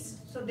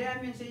feast. So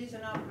that means he's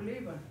an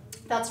unbeliever.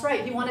 That's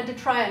right. He wanted to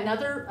try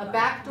a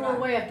backdoor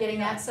way of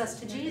getting access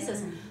to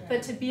Jesus.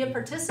 But to be a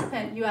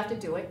participant, you have to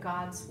do it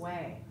God's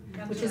way.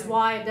 Which is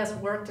why it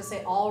doesn't work to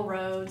say all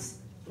roads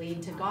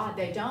lead to God.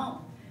 They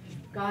don't.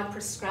 God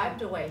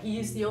prescribed a way. He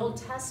used the Old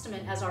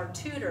Testament as our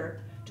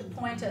tutor to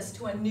point us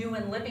to a new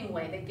and living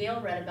way that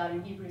Gail read about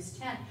in Hebrews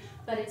 10.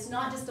 But it's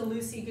not just a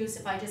loosey-goose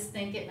if I just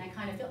think it and I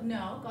kind of feel.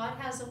 No, God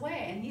has a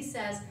way. And he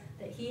says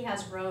that he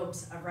has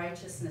robes of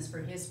righteousness for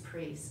his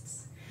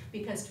priests.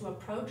 Because to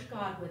approach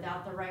God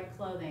without the right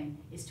clothing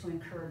is to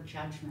incur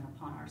judgment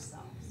upon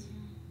ourselves.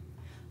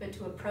 But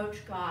to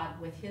approach God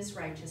with his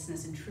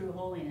righteousness and true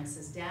holiness,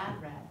 as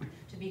Dad read,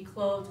 to be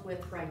clothed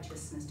with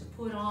righteousness, to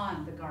put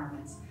on the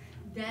garments,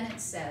 then it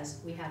says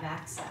we have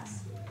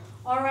access.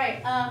 All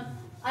right,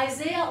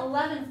 Isaiah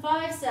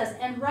 11:5 says,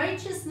 and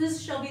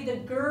righteousness shall be the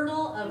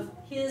girdle of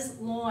his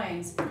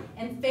loins,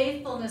 and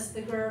faithfulness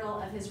the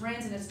girdle of his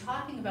reins. And it's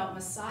talking about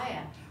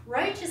Messiah.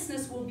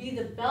 Righteousness will be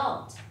the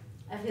belt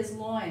of his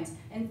loins,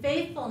 and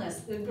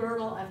faithfulness the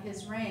girdle of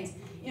his reins.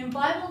 In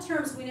Bible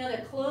terms, we know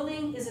that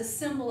clothing is a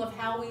symbol of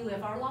how we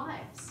live our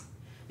lives,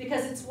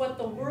 because it's what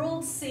the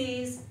world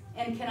sees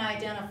and can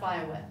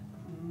identify with.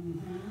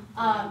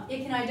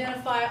 It can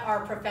identify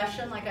our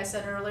profession, like I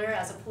said earlier,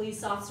 as a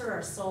police officer or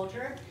a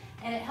soldier,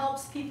 and it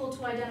helps people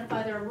to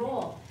identify their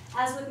role.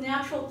 As with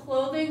natural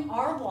clothing,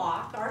 our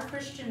walk, our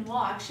Christian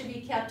walk, should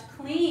be kept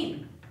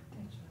clean.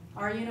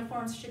 Our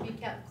uniforms should be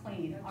kept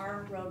clean.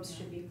 Our robes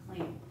should be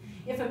clean.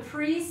 If a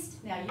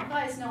priest, now you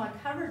guys know I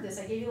covered this,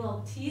 I gave you a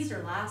little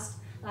teaser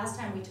last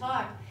time we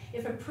talked.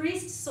 If a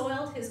priest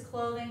soiled his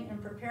clothing in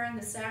preparing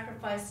the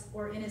sacrifice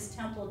or in his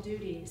temple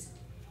duties,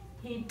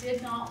 he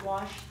did not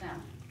wash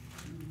them,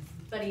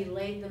 but he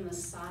laid them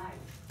aside.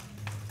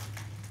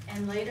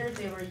 And later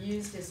they were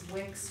used as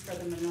wicks for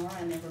the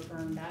menorah and they were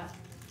burned up.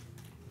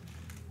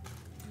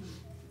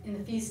 In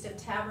the Feast of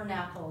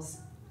Tabernacles,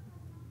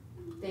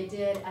 they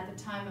did at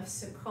the time of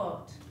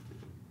Sukkot,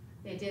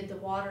 they did the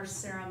water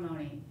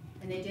ceremony,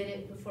 and they did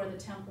it before the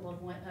temple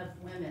of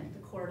women, the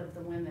court of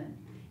the women.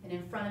 And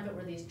in front of it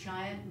were these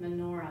giant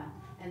menorah,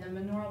 and the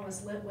menorah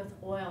was lit with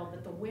oil,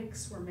 but the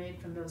wicks were made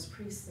from those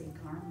priestly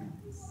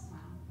garments.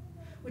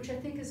 Which I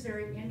think is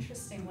very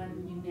interesting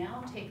when you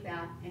now take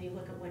that and you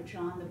look at what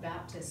John the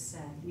Baptist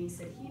said. And he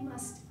said, he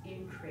must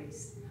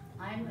increase,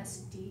 I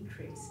must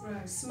decrease.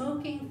 Right.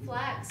 Smoking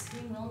flax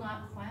he will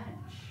not quench,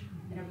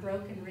 and a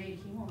broken reed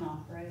he will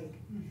not break.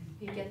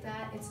 You get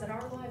that? It's that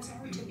our lives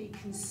are to be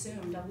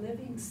consumed, a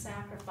living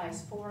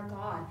sacrifice for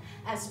God.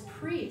 As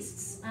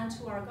priests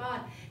unto our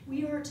God,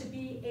 we are to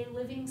be a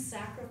living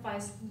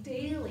sacrifice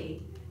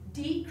daily,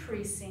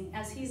 decreasing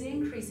as he's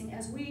increasing,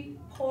 as we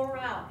pour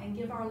out and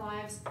give our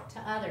lives to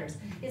others.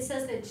 It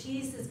says that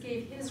Jesus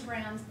gave his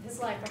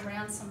life a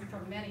ransom for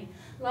many.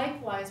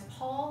 Likewise,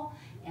 Paul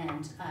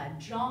and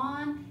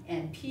John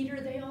and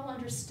Peter, they all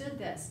understood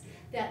this,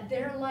 that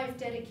their life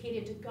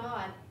dedicated to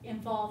God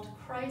involved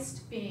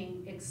Christ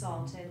being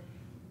exalted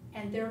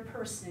and their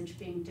personage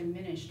being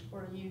diminished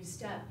or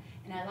used up.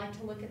 And I like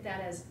to look at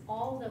that as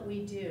all that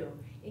we do,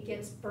 it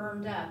gets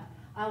burned up.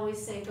 I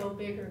always say go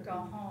big or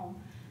go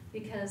home,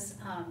 because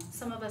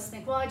some of us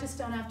think, well, I just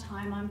don't have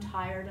time, I'm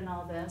tired and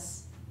all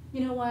this.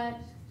 You know what?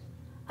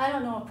 I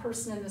don't know a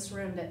person in this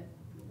room that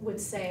would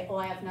say, oh,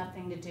 I have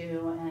nothing to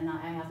do and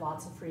I have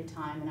lots of free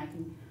time and I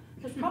can.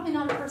 There's probably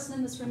not a person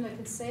in this room that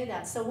could say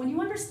that. So when you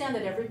understand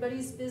that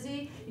everybody's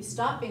busy, you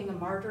stop being the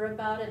martyr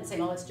about it and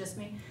saying, oh, it's just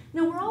me.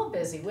 No, we're all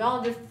busy. We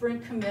all have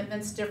different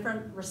commitments,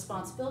 different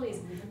responsibilities.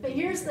 But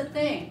here's the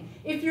thing.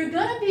 If you're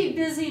going to be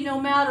busy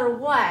no matter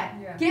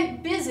what,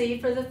 get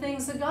busy for the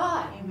things of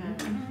God.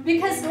 Amen.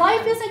 Because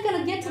life isn't going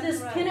to get to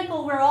this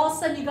pinnacle where all of a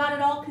sudden you got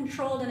it all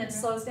controlled and it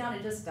slows down.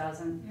 It just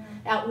doesn't.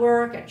 At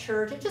work, at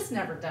church, it just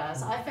never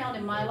does. I found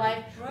in my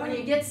life, when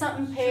you get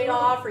something paid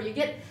off or you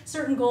get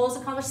certain goals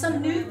accomplished,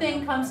 some new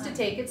thing comes to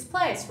take its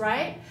place,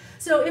 right?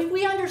 So if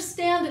we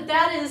understand that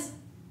that is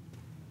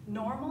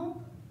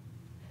normal,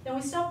 then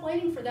we stop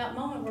waiting for that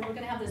moment where we're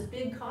going to have this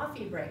big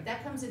coffee break.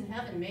 That comes in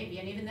heaven maybe,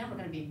 and even then we're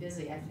going to be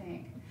busy, I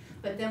think.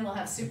 But then we'll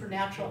have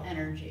supernatural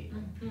energy.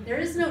 There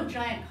is no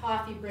giant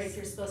coffee break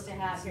you're supposed to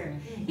have here.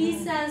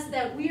 He says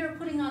that we are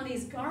putting on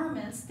these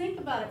garments. Think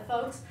about it,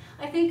 folks.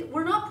 I think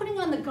we're not putting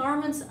on the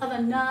garments of a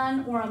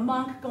nun or a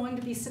monk going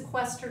to be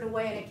sequestered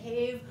away in a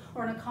cave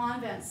or in a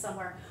convent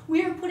somewhere.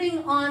 We are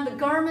putting on the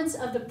garments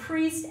of the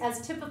priest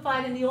as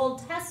typified in the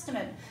Old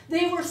Testament.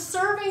 They were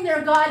serving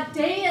their God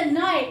day and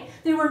night.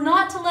 They were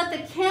not to let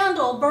the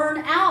candle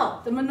burn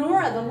out, the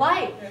menorah, the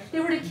light. They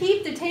were to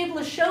keep the table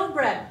of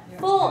showbread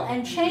full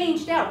and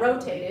changed out,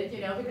 rotated,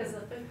 because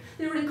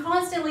they were to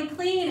constantly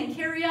clean and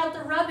carry out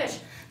the rubbish.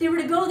 They were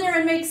to go there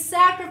and make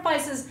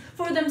sacrifices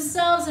for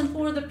themselves and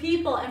for the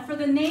people and for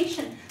the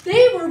nation.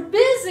 They were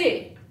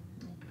busy.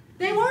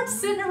 They weren't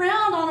sitting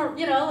around on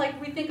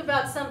like we think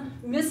about some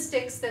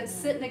mystics that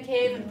sit in a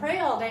cave and pray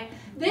all day.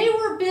 They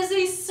were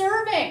busy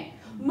serving.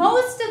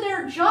 Most of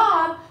their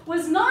job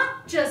was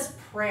not just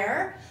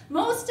prayer.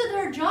 Most of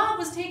their job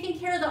was taking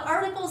care of the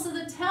articles of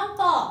the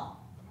temple.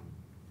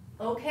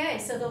 Okay,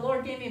 so the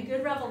Lord gave me a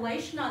good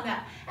revelation on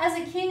that. As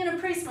a king and a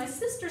priest, my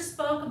sister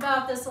spoke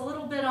about this a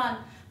little bit on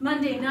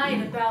Monday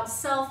night about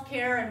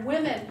self-care and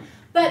women.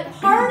 But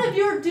part of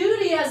your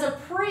duty as a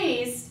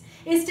priest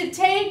is to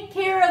take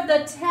care of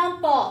the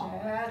temple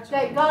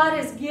that God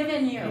has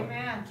given you.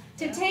 Amen.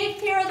 To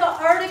take care of the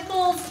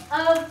articles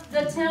of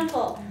the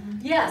temple.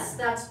 Yes,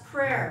 that's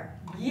prayer.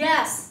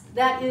 Yes,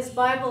 that is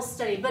Bible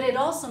study. But it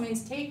also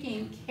means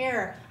taking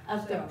care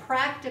of the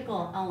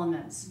practical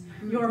elements.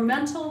 Your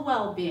mental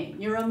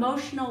well-being, your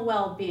emotional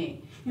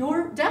well-being,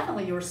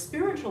 definitely your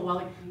spiritual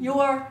well-being,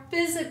 your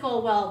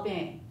physical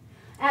well-being.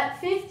 At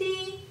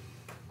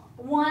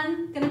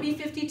 51, going to be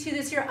 52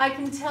 this year, I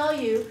can tell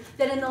you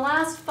that in the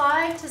last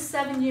 5 to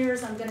 7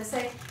 years, I'm going to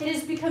say, it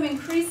has become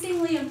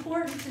increasingly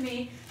important to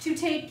me to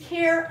take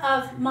care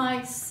of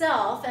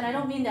myself, and I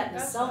don't mean that in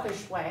a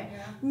selfish way,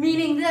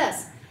 meaning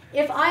this.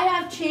 If I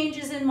have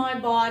changes in my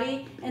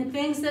body and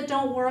things that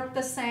don't work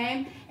the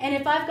same, and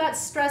if I've got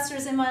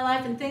stressors in my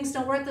life and things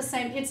don't work the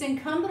same, it's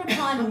incumbent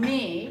upon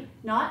me,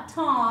 not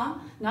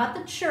Tom, not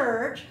the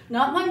church,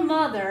 not my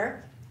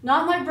mother,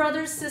 not my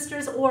brothers,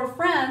 sisters, or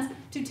friends,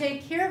 to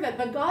take care of it.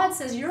 But God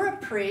says, you're a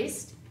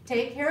priest,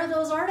 take care of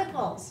those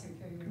articles.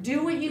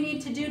 Do what you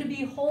need to do to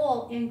be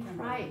whole in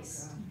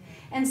Christ.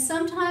 And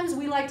sometimes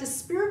we like to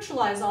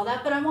spiritualize all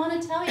that, but I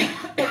want to tell you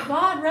that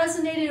God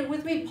resonated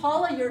with me.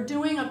 Paula, you're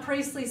doing a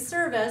priestly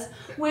service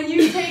when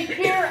you take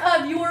care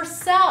of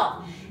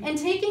yourself. And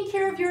taking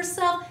care of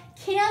yourself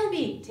can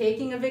be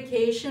taking a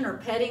vacation or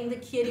petting the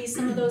kitty,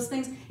 some of those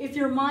things, if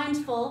you're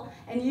mindful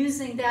and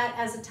using that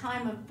as a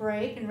time of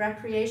break and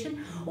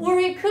recreation. Or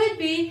it could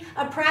be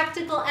a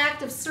practical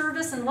act of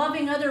service and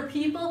loving other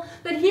people.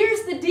 But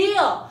here's the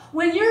deal.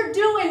 When you're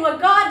doing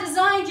what God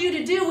designed you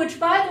to do, which,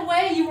 by the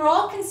way, you were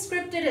all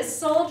conscripted as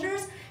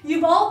soldiers,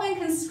 you've all been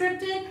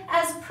conscripted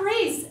as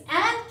priests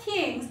and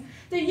kings,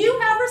 that you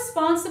have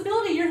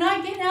responsibility. You're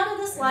not getting out of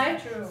this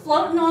life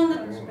floating on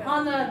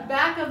the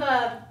back of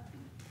a,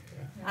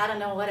 I don't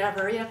know,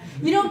 whatever.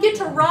 You don't get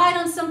to ride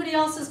on somebody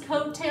else's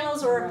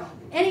coattails or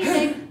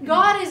anything.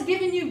 God has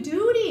given you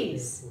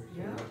duties.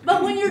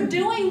 But when you're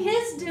doing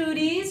His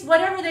duties,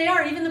 whatever they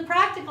are, even the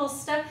practical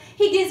stuff,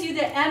 He gives you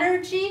the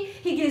energy,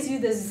 He gives you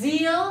the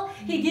zeal,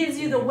 He gives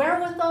you the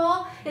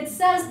wherewithal. It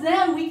says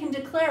then we can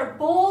declare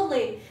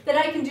boldly that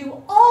I can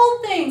do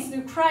all things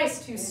through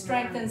Christ who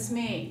strengthens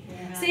me.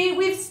 See,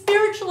 we've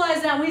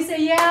spiritualized that. We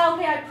say, yeah,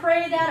 okay, I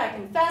pray that, I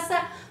confess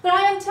that. But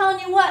I am telling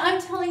you what?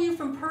 I'm telling you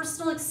from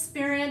personal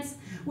experience,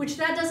 which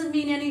that doesn't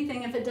mean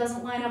anything if it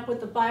doesn't line up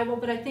with the Bible,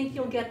 but I think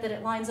you'll get that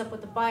it lines up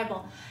with the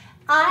Bible.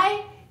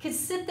 I could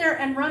sit there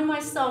and run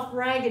myself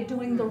ragged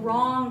doing the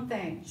wrong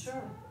things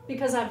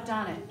because I've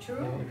done it.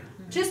 True.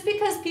 Just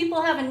because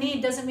people have a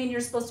need doesn't mean you're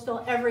supposed to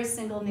fill every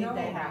single need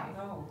they have.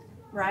 No.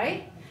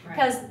 Right?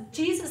 Because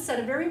Jesus said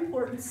a very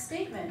important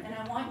statement, and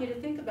I want you to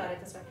think about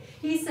it this way.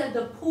 He said,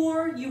 the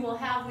poor you will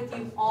have with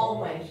you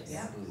always.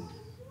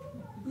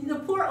 The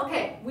poor,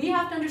 okay, we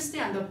have to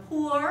understand, the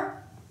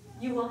poor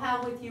you will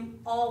have with you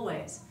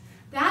always.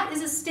 That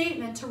is a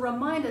statement to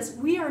remind us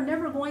we are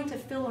never going to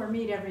fill or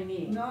meet every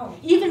need. No.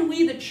 Even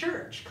we, the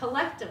church,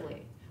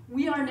 collectively,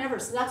 we are never.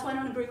 So that's why I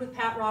don't agree with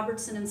Pat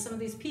Robertson and some of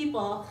these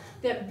people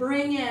that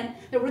bring in,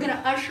 that we're going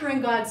to usher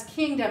in God's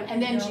kingdom and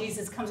then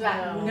Jesus comes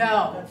back.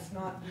 No. That's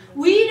not.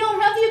 We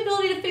don't have the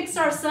ability to fix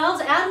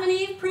ourselves. Adam and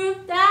Eve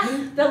proved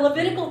that. The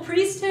Levitical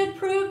priesthood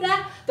proved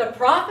that. The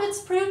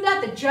prophets proved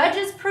that. The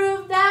judges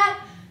proved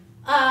that.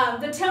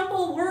 The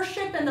temple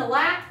worship and the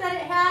lack that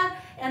it had,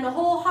 and the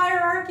whole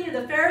hierarchy of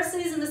the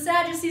Pharisees and the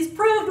Sadducees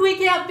proved we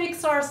can't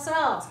fix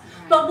ourselves.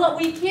 But what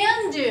we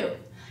can do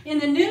in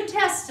the New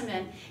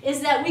Testament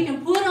is that we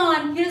can put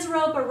on His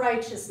robe of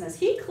righteousness.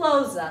 He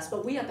clothes us,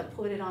 but we have to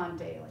put it on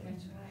daily.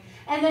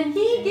 And then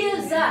He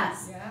gives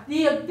us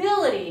the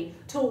ability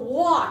to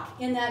walk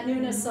in that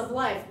newness of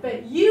life.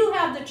 But you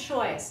have the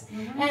choice.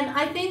 And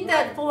I think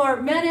that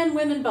for men and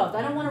women both,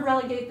 I don't want to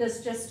relegate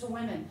this just to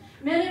women.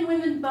 Men and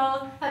women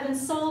both have been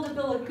sold a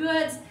bill of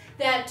goods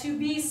that to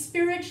be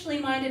spiritually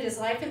minded is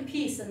life and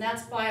peace, and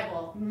that's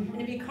Bible. And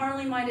to be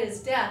carnally minded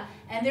is death.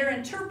 And their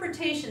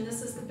interpretation,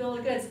 this is the bill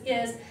of goods,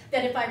 is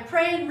that if I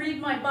pray and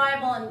read my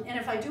Bible, and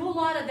if I do a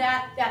lot of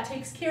that, that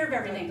takes care of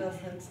everything.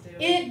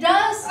 It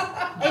does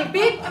a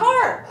big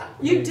part.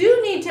 You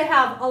do need to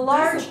have a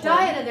large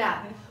diet of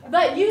that.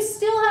 But you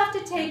still have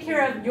to take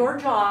care of your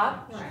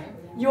job,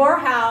 your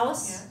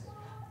house,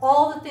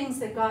 all the things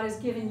that God has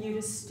given you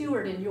to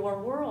steward in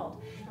your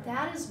world.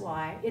 That is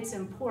why it's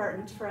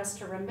important for us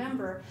to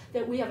remember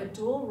that we have a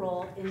dual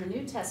role in the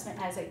New Testament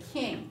as a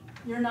king.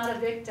 You're not a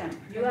victim.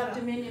 You have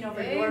dominion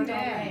over your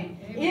domain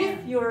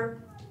if you're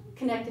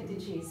connected to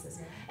Jesus.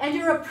 And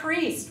you're a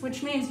priest,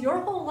 which means your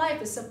whole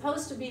life is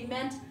supposed to be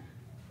meant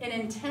and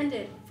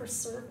intended for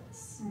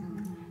service.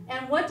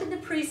 And what did the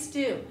priests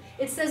do?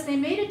 It says they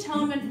made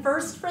atonement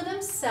first for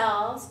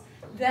themselves,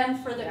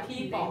 then for the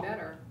people.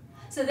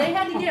 So they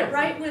had to get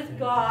right with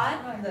God,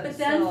 but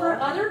then for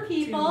other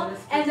people,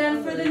 and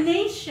then for the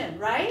nation,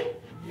 right?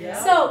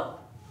 So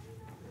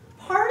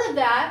part of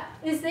that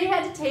is they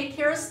had to take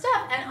care of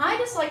stuff. And I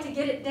just like to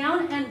get it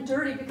down and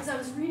dirty because I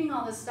was reading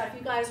all this stuff.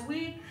 You guys,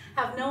 we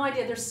have no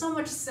idea. There's so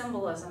much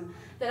symbolism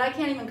that I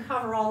can't even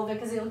cover all of it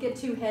because it'll get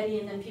too heady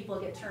and then people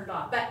get turned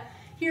off. But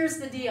here's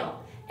the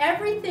deal.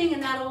 Everything in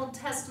that Old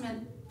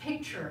Testament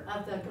picture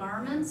of the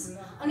garments,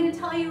 I'm going to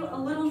tell you a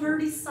little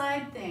nerdy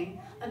side thing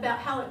about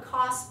how it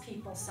cost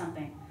people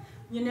something.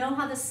 You know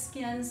how the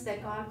skins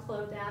that God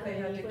clothed Adam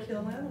and Eve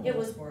with? It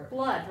was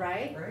blood,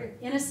 right?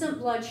 Innocent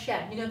blood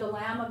shed. You know, the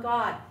Lamb of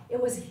God. It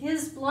was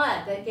His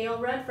blood that Gail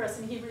read for us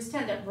in Hebrews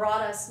 10 that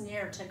brought us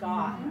near to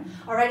God.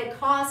 All right, it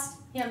cost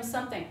Him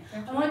something.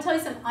 I want to tell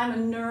you something. I'm a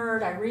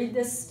nerd. I read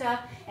this stuff,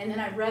 and then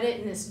I read it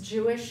in this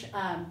Jewish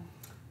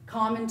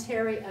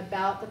commentary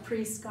about the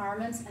priest's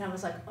garments, and I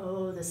was like,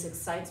 oh, this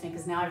excites me,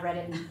 because now I read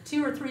it in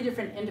 2 or 3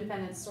 different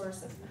independent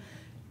sources.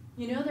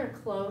 You know their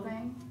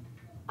clothing?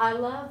 I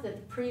love that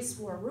the priests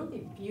wore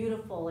really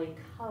beautifully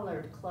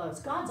colored clothes.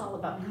 God's all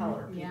about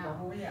color,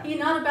 people. He's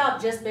not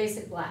about just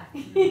basic black.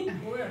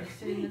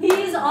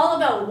 He's all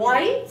about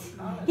white.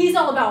 He's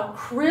all about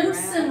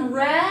crimson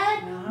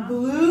red,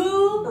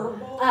 blue,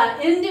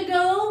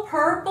 indigo,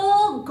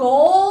 purple,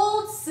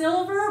 gold,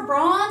 silver,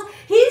 bronze.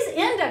 He's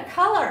into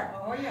color.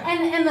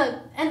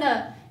 And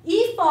the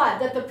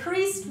ephod that the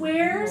priest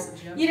wears,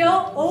 you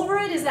know, over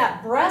it is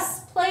that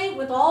breastplate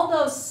with all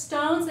those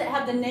stones that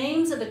have the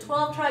names of the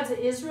 12 tribes of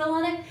Israel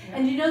on it.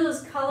 And you know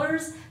those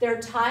colors, they're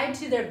tied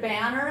to their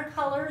banner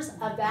colors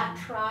of that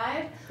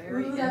tribe.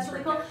 Ooh, that's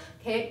really cool.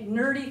 Okay,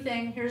 nerdy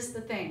thing, here's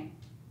the thing.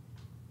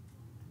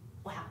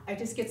 wow, I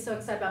just get so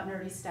excited about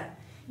nerdy stuff.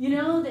 You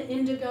know the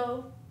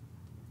indigo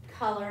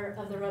color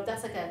of the robe?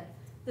 That's like a,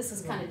 this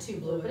is kind of too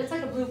blue, but it's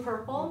like a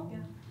blue-purple. Yeah.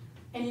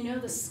 And you know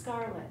the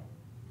scarlet.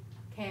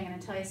 Okay, I'm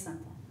gonna tell you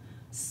something.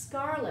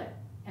 Scarlet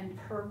and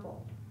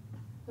purple.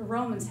 The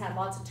Romans had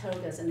lots of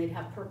togas and they'd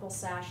have purple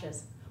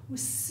sashes. It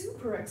was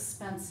super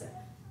expensive.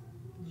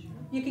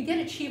 You could get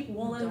a cheap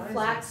woolen Dyes are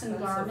flaxen expensive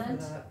for garment,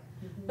 that.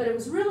 but it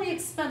was really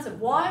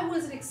expensive. Why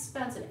was it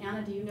expensive?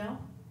 Anna, do you know?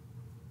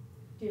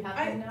 Do you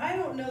happen to know? I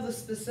don't know the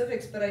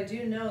specifics, but I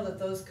do know that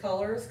those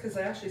colors, because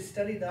I actually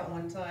studied that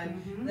one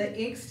time, Mhm. the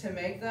inks to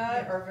make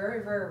that are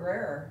very, very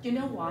rare. Do you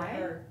know why?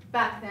 Rare.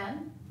 Back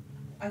then?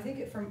 I think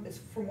it's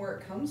from where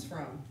it comes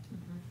from.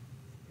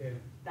 Yeah.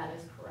 That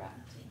is correct.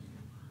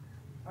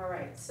 All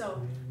right,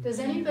 so does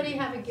anybody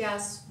have a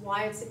guess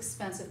why it's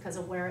expensive because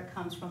of where it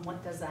comes from?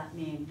 What does that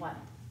mean?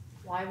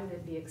 Why would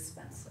it be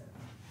expensive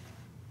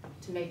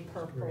to make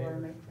purple or Rare.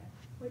 make red?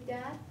 What,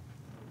 Dad?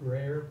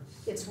 Rare.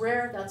 It's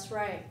rare, that's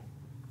right.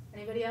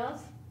 Anybody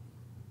else?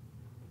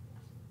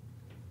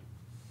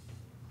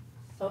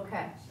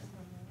 Okay.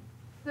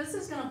 This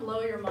is gonna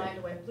blow your mind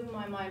away. It blew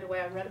my mind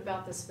away. I read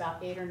about this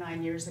about 8 or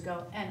 9 years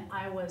ago, and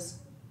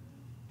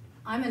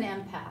I'm an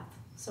empath,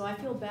 so I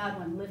feel bad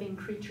when living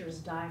creatures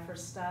die for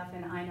stuff,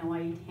 and I know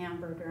I eat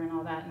hamburger and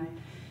all that,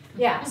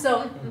 yeah,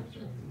 so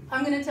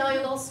I'm gonna tell you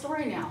a little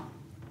story now.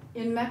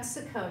 In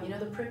Mexico, you know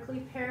the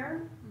prickly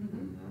pear?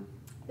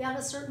 They have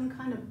a certain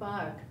kind of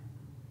bug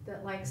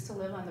that likes to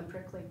live on the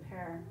prickly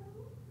pear.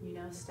 You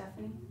know,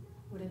 Stephanie?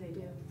 What do they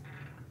do?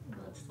 Well,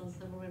 it's those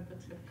little red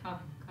books of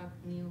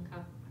cochineal,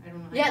 I don't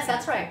know. how Yes, to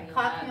that's pronounce right, it,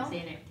 cochineal.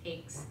 And it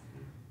takes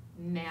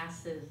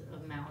massive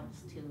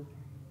amounts to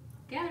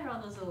gather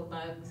all those little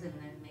bugs and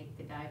then make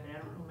the dye, but I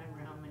don't remember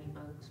how many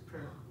bugs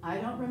per. I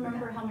don't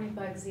remember how many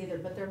bugs either,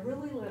 but they're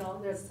really little.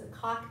 There's a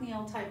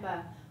cochineal type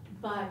of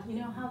bug. You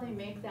know how they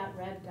make that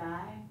red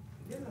dye?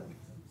 Yeah,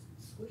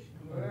 squish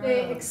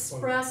They Wow.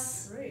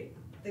 express Great.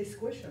 They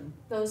squish them.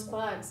 those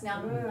bugs.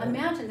 Now, Wow.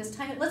 imagine this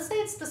tiny, let's say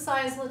it's the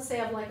size, let's say,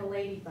 of like a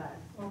ladybug.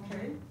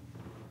 Okay.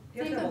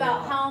 Think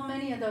about how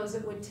many of those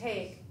it would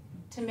take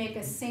to make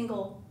a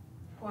single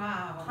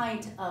Wow.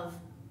 pint of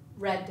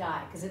red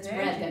dye, because it's red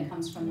that Imagine.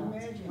 comes from those.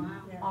 Imagine.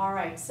 Yeah. All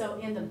right, so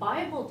in the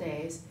Bible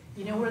days,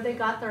 you know where they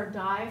got their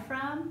dye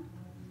from?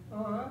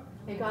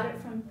 They got it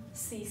from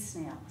sea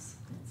snails.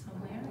 So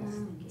where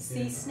is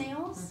Sea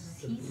snails?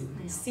 sea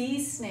snail?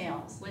 Sea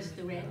snails. Was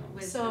the red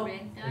So,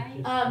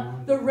 dye?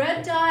 The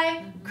red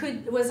dye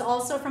was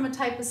also from a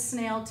type of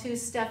snail too,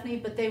 Stephanie,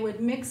 but they would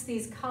mix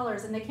these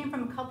colors, and they came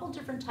from a couple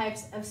different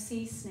types of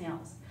sea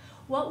snails.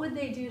 What would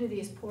they do to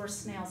these poor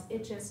snails?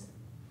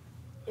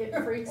 It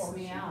freaks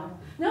me out.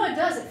 No, it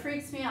does, it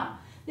freaks me out.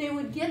 They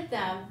would get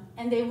them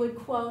and they would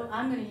quote,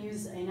 I'm gonna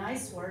use a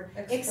nice word,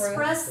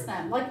 express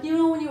them. Like, you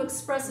know when you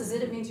express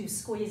it means you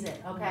squeeze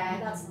it,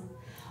 okay?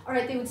 All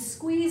right, they would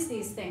squeeze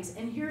these things,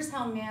 and here's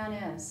how man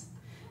is.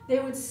 They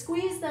would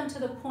squeeze them to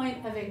the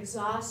point of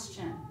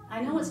exhaustion.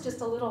 I know it's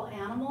just a little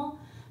animal,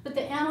 but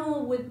the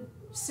animal would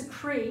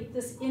secrete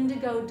this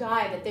indigo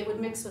dye that they would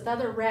mix with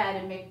other red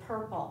and make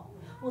purple.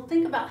 Well,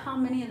 think about how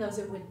many of those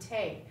it would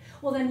take.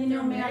 Well, then you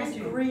know man's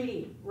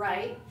greedy,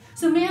 right?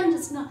 So man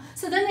does not,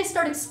 so then they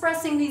start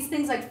expressing these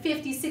things like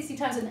 50, 60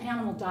 times and the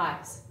animal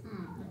dies.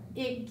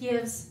 It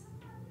gives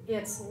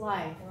its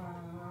life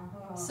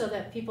so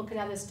that people could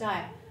have this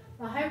dye.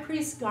 The high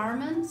priest's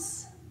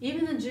garments,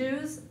 even the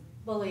Jews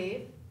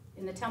believe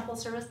in the temple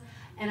service,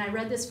 and I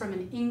read this from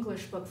an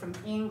English book from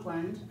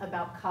England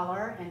about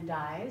color and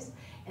dyes,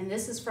 and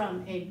this is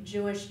from a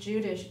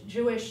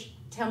Jewish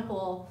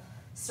temple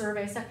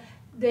survey. So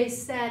they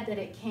said that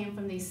it came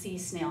from these sea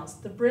snails.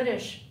 The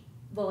British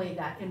believe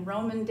that. In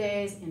Roman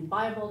days, in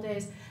Bible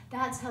days,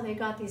 that's how they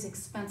got these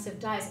expensive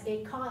dyes.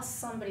 It cost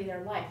somebody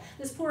their life.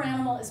 This poor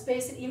animal is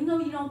basically, even though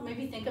you don't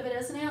maybe think of it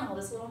as an animal,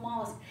 this little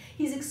mollusk,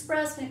 he's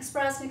expressed and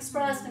expressed and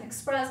expressed and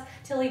expressed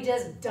till he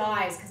just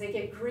dies because they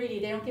get greedy.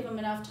 They don't give him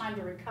enough time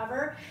to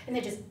recover, and they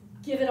just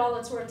give it all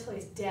it's worth till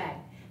he's dead.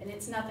 And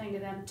it's nothing to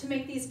them to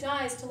make these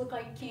dyes to look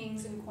like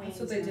kings and queens.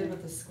 That's what they did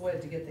with the squid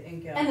to get the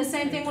ink out. And the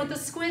same thing with the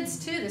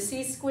squids too, the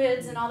sea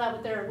squids and all that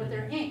with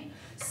their ink.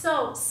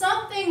 So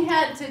something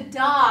had to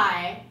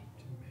die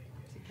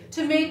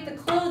to make the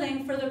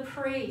clothing for the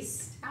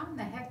priest. How in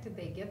the heck did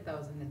they get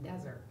those in the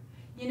desert?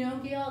 You know,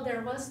 Gail,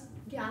 there was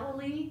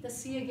Galilee, the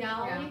Sea of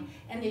Galilee,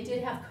 and they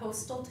did have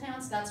coastal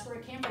towns. That's where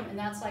it came from, and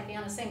that's like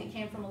Anna's saying, it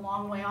came from a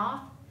long way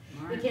off.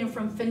 It came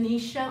from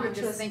Phoenicia, I'm which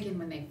just was, thinking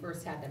when they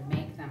first had to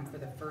make them for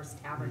the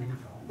first tabernacle.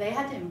 they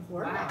had to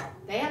import Wow.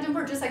 it. They had to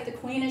import, just like the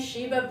Queen of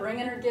Sheba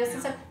bringing her gifts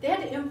and stuff. They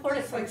had to import it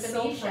It's from like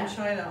silk Phoenicia. from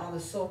China on the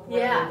Silk Road.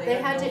 Yeah, they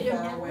had no to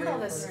far import away all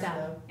this for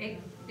stuff. They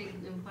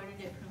imported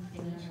it from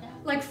Phoenicia?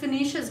 Like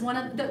Phoenicia is one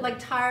of the, like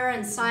Tyre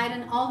and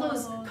Sidon, all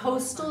those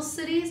coastal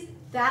cities,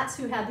 that's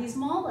who had these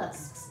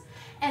mollusks.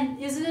 And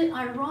isn't it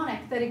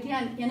ironic that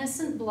again,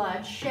 innocent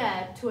blood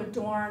shed to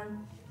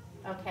adorn,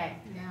 okay.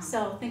 Yeah.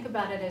 So think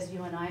about it as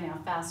you and I now,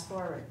 fast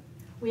forward.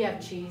 We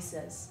have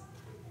Jesus,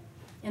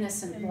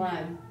 innocent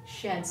blood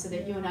shed so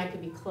that you and I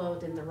could be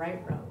clothed in the right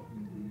robe.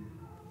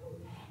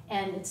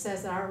 And it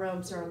says that our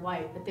robes are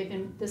white, but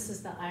this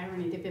is the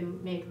irony, they've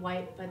been made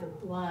white by the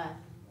blood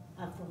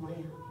of the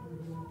Lamb.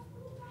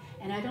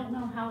 And I don't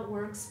know how it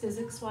works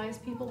physics-wise,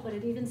 people, but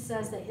it even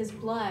says that his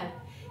blood,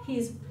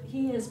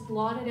 he has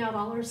blotted out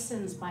all our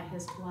sins by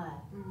his blood.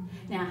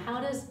 Now, how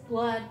does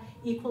blood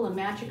equal a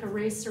magic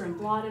eraser and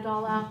blot it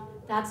all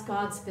out? That's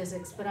God's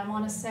physics, but I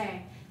want to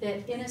say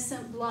that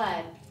innocent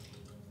blood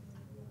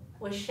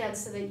was shed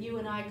so that you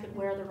and I could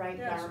wear the right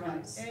That's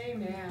garments. right.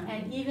 Amen.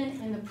 And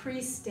even in the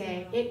priest's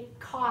day, it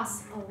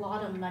costs a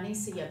lot of money,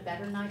 so you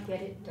better not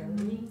get it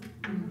dirty.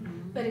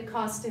 But it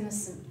cost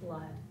innocent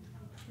blood.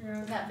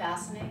 Isn't that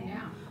fascinating?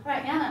 Yeah. All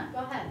right, Anna, go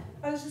ahead.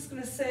 I was just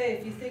gonna say,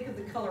 if you think of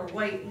the color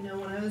white, you know,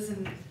 when I was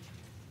in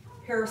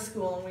hair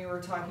school and we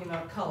were talking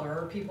about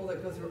color, or people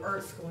that go through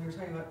art school and you're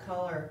talking about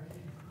color,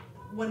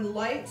 when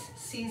light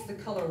sees the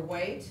color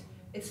white,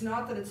 it's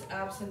not that it's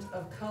absent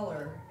of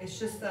color, it's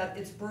just that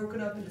it's broken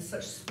up into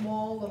such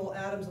small little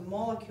atoms and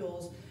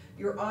molecules,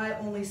 your eye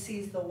only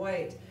sees the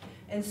white.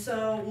 And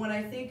so when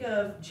I think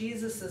of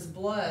Jesus'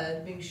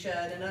 blood being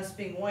shed and us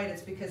being white,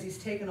 it's because he's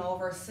taken all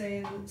of our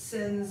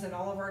sins and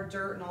all of our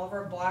dirt and all of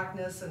our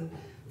blackness and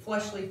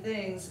fleshly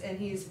things, and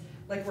he's,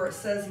 like where it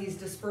says he's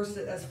dispersed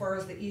it as far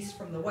as the east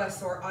from the west,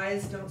 so our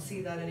eyes don't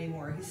see that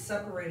anymore. He's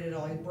separated it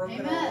all, he's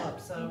broken it all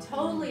up. So He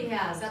totally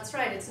has, that's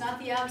right. It's not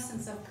the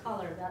absence of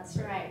color, that's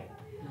right.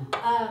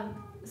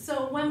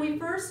 So when we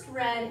first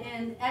read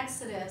in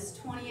Exodus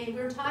 28,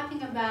 we were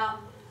talking about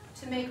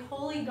to make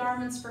holy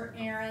garments for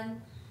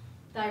Aaron,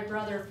 thy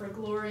brother, for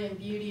glory and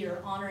beauty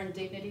or honor and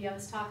dignity I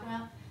was talking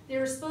about. They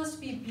were supposed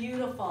to be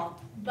beautiful,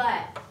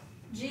 but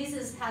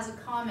Jesus has a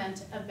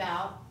comment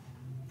about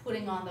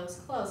putting on those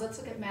clothes. Let's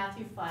look at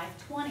Matthew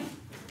 5:20.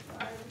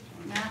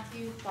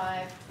 Matthew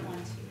 5:20.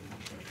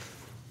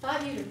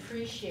 Thought you'd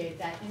appreciate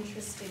that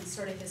interesting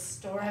sort of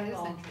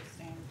historical. That is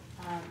interesting.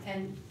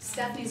 And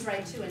Stephanie's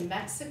right too. In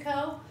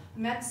Mexico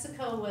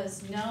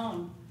was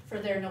known for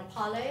their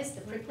nopales.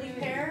 The prickly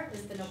pear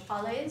is the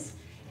nopales,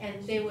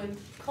 and they would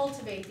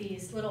cultivate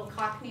these little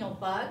cochineal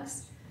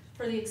bugs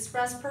for the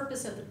express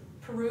purpose of the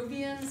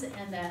Peruvians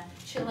and the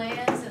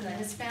Chileans and the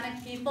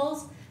Hispanic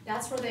peoples.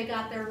 That's where they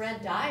got their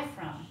red dye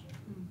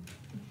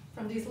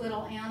from these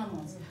little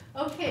animals.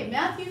 Okay,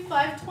 Matthew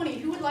 5:20.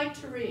 Who would like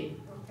to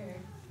read? Okay.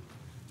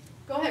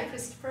 Go ahead,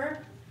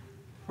 Christopher.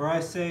 For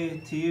I say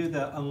to you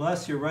that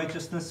unless your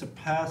righteousness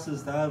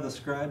surpasses that of the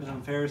scribes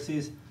and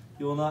Pharisees,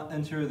 you will not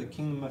enter the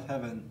kingdom of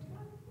heaven.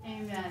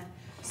 Amen.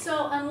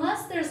 So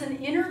unless there's an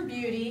inner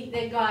beauty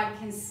that God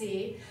can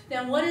see,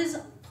 then what is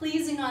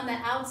pleasing on the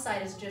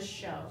outside is just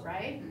show,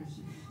 right?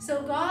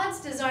 So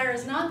God's desire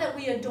is not that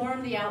we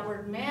adorn the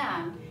outward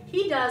man.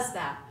 He does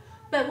that.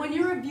 But when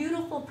you're a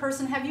beautiful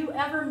person, have you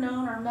ever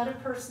known or met a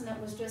person that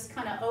was just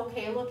kind of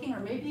okay looking or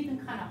maybe even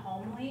kind of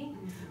homely,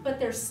 but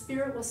their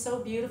spirit was so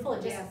beautiful,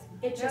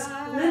 it just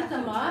lit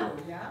them up?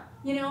 Yeah.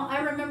 You know,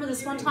 I remember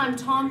this one time,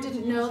 Tom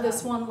didn't know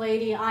this one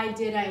lady, I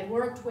did, I had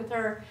worked with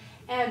her,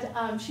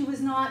 and she was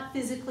not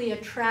physically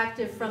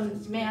attractive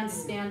from man's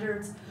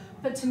standards,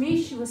 but to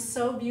me she was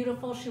so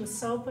beautiful, she was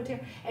so put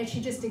together, and she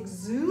just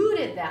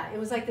exuded that. It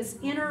was like this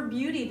inner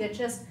beauty that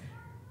just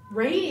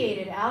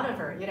radiated out of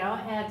her, you know,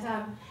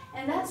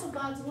 and that's what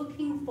God's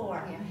looking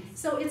for. Yes.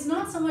 So it's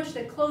not so much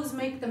that clothes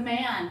make the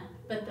man,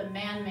 but the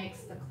man makes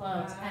the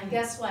clothes. And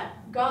guess what?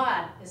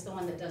 God is the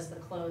one that does the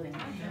clothing.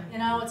 You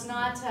know, it's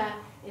not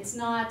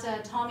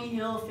Tommy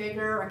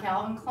Hilfiger or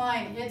Calvin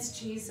Klein. It's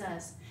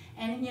Jesus.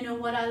 And you know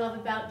what I love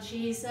about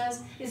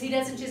Jesus is he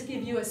doesn't just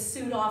give you a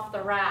suit off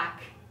the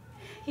rack.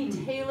 He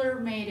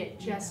tailor-made it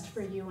just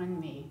for you and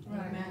me.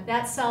 Right.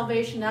 That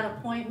salvation, that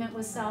appointment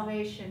with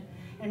salvation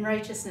and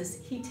righteousness,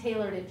 he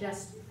tailored it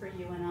just for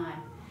you and I.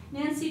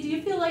 Nancy, do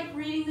you feel like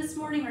reading this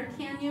morning, or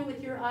can you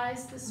with your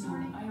eyes this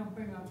morning? I don't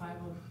bring up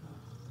Bible.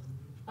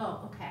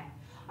 Oh, okay.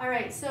 All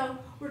right, so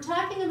we're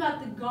talking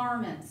about the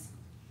garments.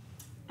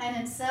 And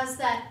it says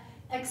that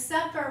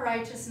except our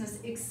righteousness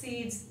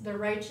exceeds the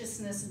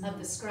righteousness of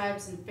the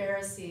scribes and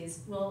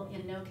Pharisees, will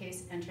in no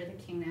case enter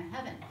the kingdom of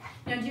heaven.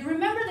 Now, do you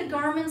remember the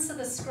garments of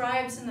the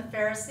scribes and the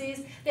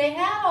Pharisees? They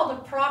had all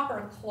the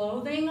proper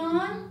clothing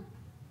on.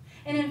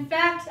 And in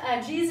fact,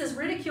 Jesus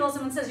ridicules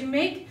them and says, you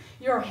make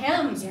your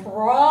hems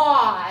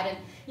broad, and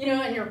you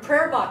know, and your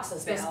prayer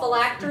boxes, those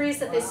phylacteries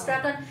that they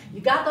strapped on, you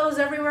got those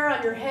everywhere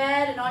on your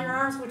head and on your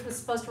arms, which was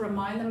supposed to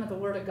remind them of the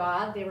Word of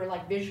God. They were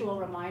like visual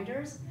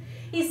reminders.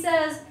 He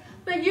says,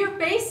 but you're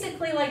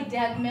basically like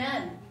dead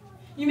men.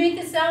 You make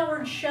this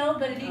outward show,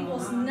 but it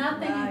equals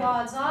nothing in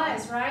God's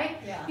eyes, right?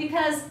 Yeah.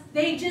 Because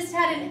they just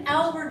had an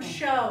outward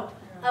show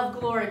of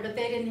glory, but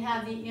they didn't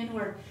have the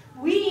inward.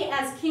 We,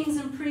 as kings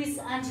and priests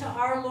unto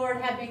our Lord,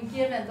 have been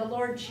given the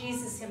Lord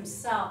Jesus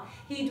himself.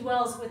 He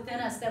dwells within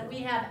us, that we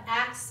have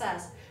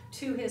access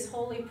to his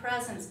holy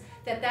presence,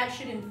 that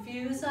should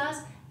infuse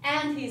us,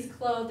 and he's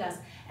clothed us.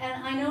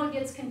 And I know it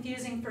gets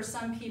confusing for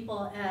some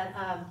people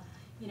at,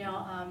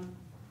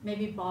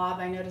 maybe Bob,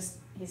 I noticed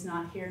he's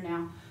not here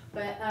now,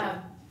 but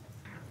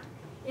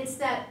it's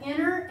that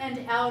inner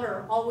and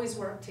outer always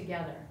work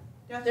together.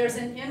 That's There's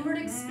right. an inward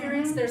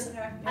experience, there's,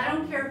 I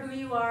don't care who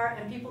you are,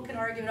 and people can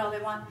argue it all they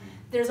want,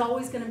 there's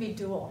always gonna be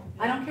dual.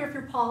 I don't care if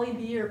you're Polly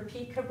B or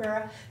Pete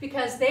Cabrera,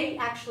 because they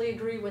actually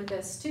agree with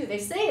this too. They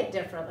say it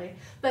differently,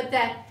 but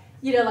that,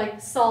 you know, like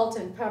salt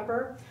and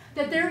pepper,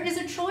 that there is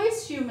a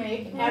choice you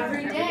make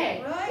every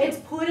day. Right. It's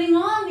putting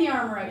on the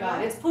armor of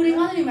God, it's putting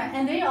Right. on the new man,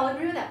 and they all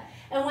agree with that.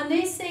 And when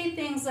they say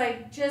things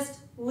like just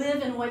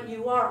live in what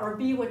you are or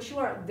be what you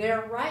are,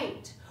 they're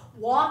right.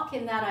 Walk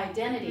in that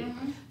identity.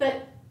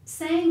 But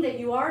saying that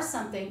you are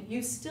something,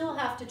 you still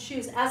have to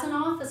choose. As an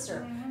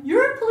officer,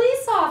 you're a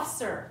police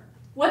officer.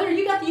 Whether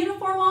you got the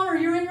uniform on or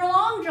you're in your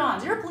long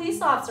johns, you're a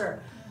police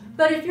officer.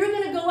 But if you're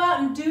going to go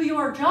out and do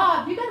your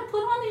job, you got to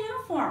put on the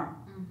uniform.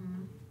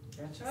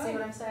 That's See what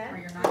right. I'm saying? Or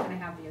you're not gonna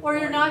have the authority. Or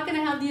you're not going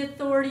to have the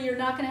authority, you're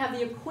not going to have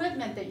the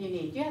equipment that you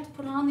need. You have to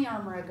put on the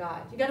armor of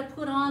God. You got to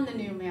put on the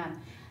new man.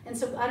 And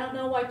so I don't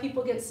know why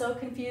people get so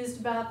confused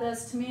about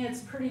this. To me, it's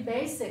pretty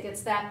basic.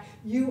 It's that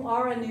you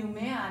are a new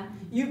man.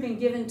 You've been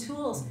given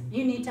tools.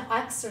 You need to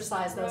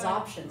exercise those Right,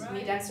 options. You right.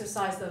 need to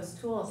exercise those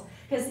tools.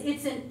 Because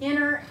it's an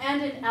inner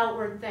and an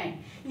outward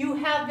thing. You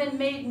have been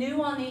made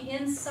new on the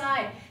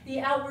inside.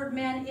 The outward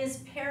man is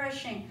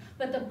perishing.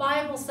 But the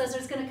Bible says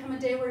there's going to come a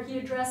day where he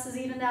addresses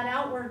even that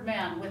outward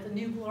man with a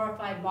new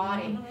glorified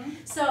body.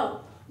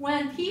 So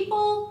when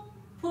people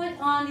put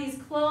on these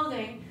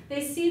clothing,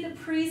 they see the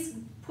priest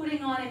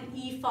putting on an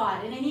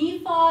ephod. And an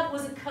ephod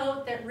was a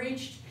coat that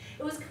reached,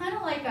 it was kind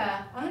of like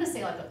a, I'm going to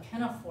say like a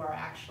pinafore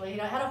actually. You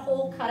know, it had a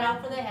hole cut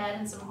out for the head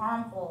and some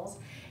armholes.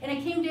 And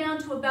it came down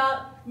to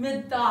about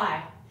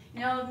mid-thigh.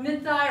 You know,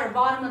 mid-thigh or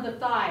bottom of the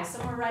thigh,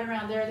 somewhere right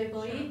around there they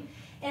believe.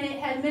 And it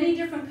had many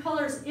different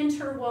colors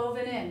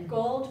interwoven in,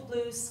 gold,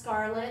 blue,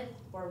 scarlet,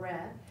 or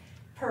red,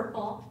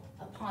 purple,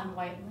 upon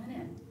white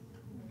linen.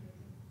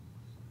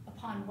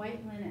 Upon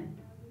white linen.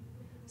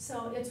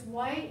 So it's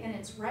white and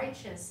it's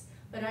righteous.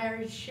 But I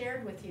already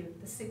shared with you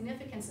the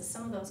significance of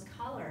some of those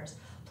colors.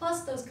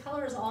 Plus, those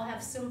colors all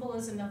have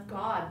symbolism of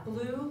God.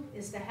 Blue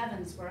is the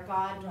heavens where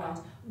God dwells.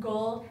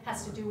 Gold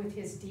has to do with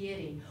his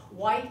deity.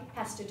 White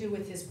has to do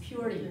with his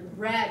purity.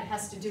 Red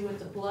has to do with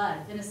the blood,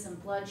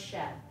 innocent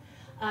bloodshed.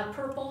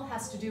 Purple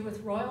has to do with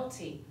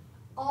royalty.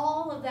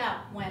 All of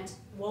that went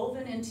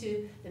woven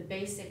into the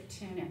basic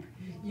tunic.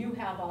 You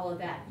have all of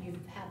that.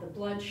 You've had the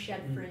blood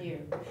shed for you.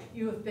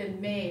 You have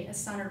been made a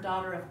son or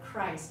daughter of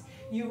Christ.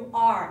 You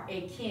are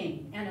a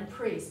king and a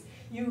priest.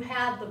 You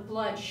had the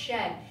blood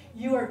shed.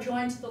 You are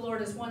joined to the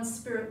Lord as one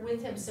spirit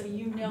with him, so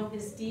you know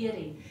his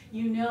deity.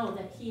 You know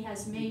that he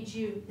has made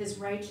you his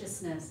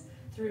righteousness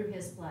through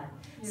his blood.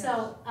 Yes.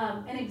 So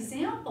an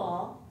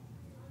example,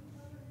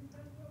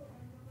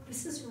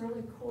 this is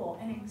really cool.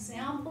 An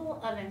example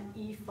of an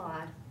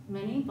ephod,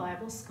 many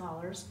Bible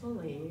scholars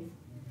believe,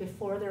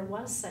 before there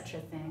was such a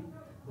thing,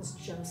 was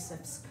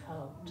Joseph's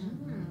coat.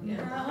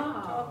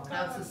 Yeah.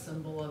 That's a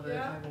symbol of it.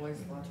 Yeah. I've always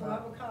thought that.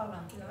 12 color,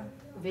 yeah.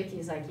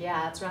 Vicky's like,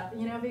 yeah, it's right.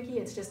 You know, Vicky,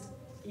 it's just,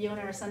 you and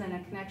I are sending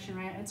a connection,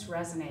 right? It's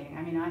resonating.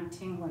 I mean, I'm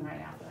tingling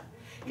right after that.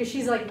 Because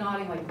she's like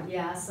nodding like,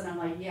 yes, and I'm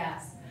like,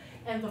 yes.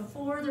 And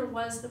before there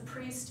was the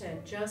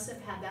priesthood,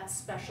 Joseph had that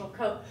special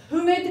coat.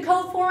 Who made the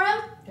coat for him?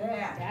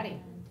 Yeah. Daddy.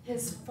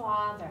 His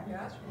father. Yeah,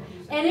 that's what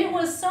he said. And it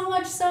was so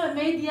much so it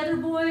made the other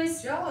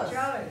boys. Jealous.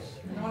 Jealous.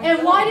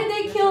 And why did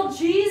they kill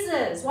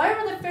Jesus? Why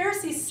were the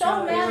Pharisees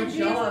so They mad were at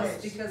jealous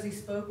Jesus? because he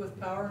spoke with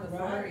power and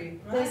authority.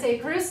 They say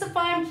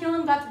crucify him, kill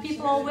him, got the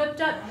people all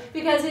whipped up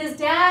because his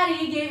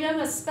daddy gave him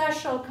a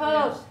special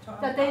coat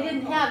that they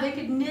didn't have. They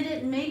could knit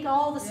it and make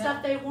all the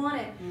stuff they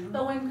wanted.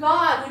 But when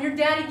your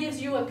daddy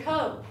gives you a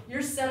coat,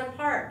 you're set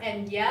apart.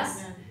 And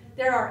yes,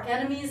 there are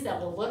enemies that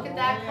will look at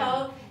that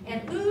coat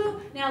and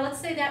ooh, now let's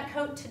say that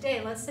coat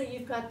today, let's say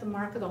you've got the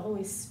mark of the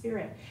Holy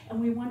Spirit and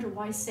we wonder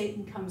why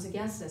Satan comes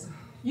against us.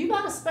 You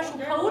got a special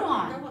coat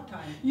on.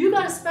 You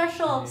got a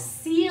special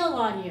seal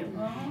on you.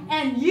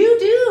 And you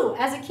do,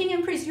 as a king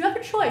and priest, you have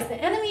a choice. The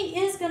enemy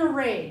is going to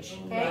rage.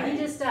 Okay? He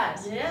just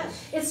does.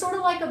 Yes. It's sort of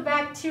like a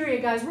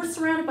bacteria, guys. We're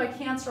surrounded by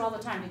cancer all the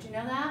time. Did you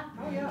know that?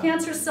 Oh, yeah.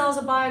 Cancer cells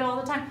abide all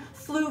the time.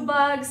 Flu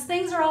bugs,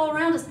 things are all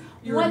around us.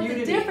 Your What the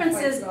immunity difference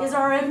fights is off.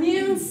 our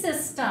immune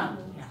system.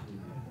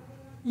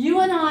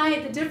 You and I,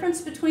 the difference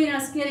between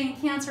us getting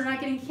cancer and not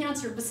getting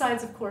cancer,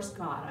 besides, of course,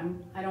 God.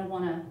 I don't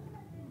want to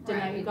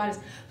deny who God is.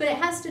 But it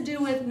has to do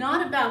with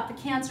not about the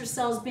cancer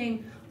cells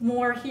being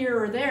more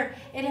here or there.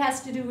 It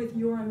has to do with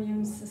your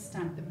immune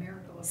system. The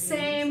miracle of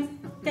Same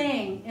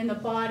thing in the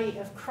body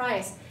of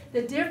Christ.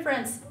 The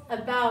difference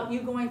about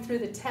you going through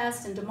the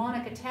test and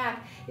demonic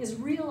attack is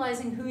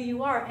realizing who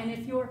you are. And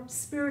if your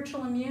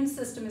spiritual immune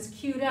system is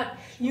queued up,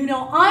 you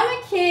know,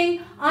 I'm a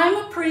king, I'm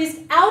a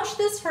priest, ouch,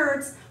 this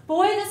hurts,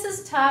 boy, this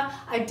is tough,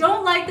 I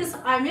don't like this,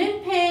 I'm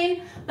in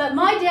pain, but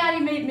my daddy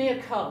made me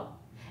a coat.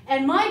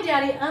 And my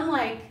daddy,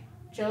 unlike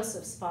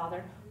Joseph's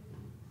father,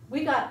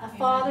 we got a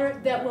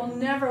father that will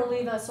never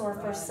leave us or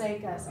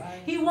forsake us.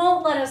 He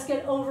won't let us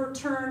get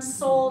overturned,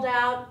 sold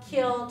out,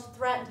 killed,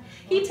 threatened.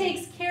 He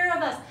takes care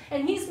of us.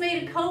 And he's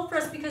made a coat for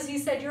us because he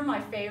said, you're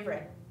my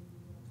favorite.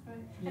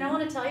 And I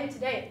want to tell you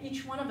today,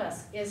 each one of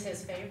us is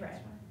his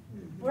favorite.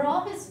 We're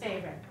all his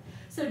favorite.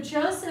 So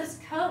Joseph's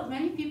coat,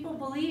 many people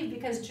believe,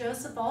 because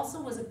Joseph also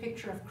was a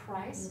picture of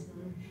Christ.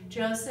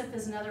 Joseph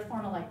is another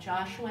form of like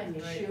Joshua and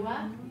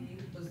Yeshua, He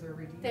was their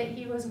redeemer. that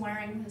he was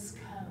wearing this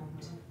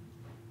coat.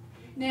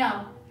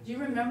 Now, do you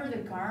remember the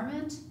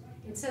garment?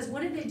 It says,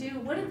 what did they do?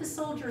 What did the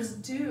soldiers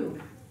do?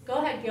 Go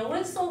ahead, Gil.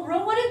 What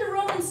did the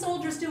Roman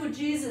soldiers do with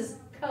Jesus'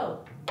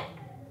 coat?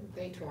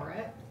 They tore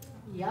it.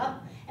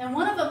 Yep. And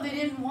one of them they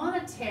didn't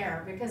want to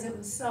tear because it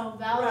was so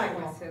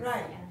valuable.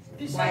 Right. The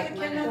Besides,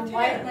 you cannot tear.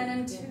 white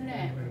linen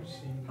tunic.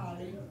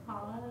 Polly.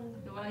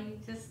 Well, you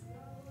just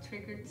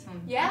triggered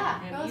some. Yeah,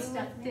 Have go you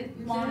Stephanie. looked at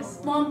Mom,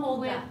 this Mom, hold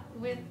with, that.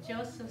 with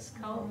Joseph's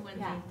coat when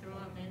Yeah. they threw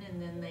him in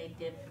and then they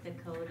dipped the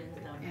coat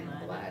in the In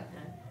blood? blood.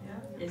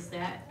 Is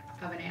that,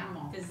 Of an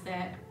animal. is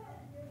that,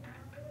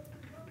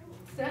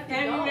 Stephanie,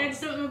 have you go. read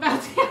something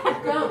about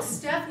that? Go,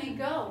 Stephanie,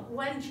 go.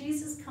 When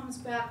Jesus comes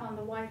back on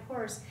the white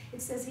horse,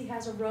 it says he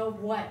has a robe,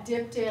 what?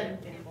 Dipped in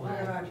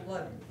blood.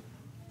 Blood.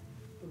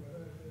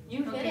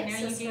 You hit Okay, it, now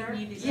you sister.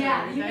 gave me the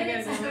Yeah, stories. you I hit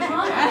it, gotta sister go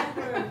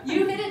mama.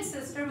 You hit it,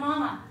 sister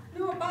mama.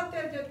 No, about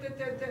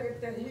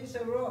that he's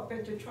a rope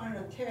that you're trying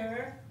to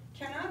tear.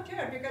 Cannot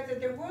tear because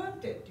they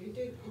worked it.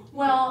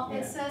 Well, Yeah.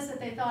 it says that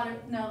they thought,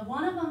 no,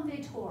 one of them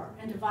they tore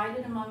and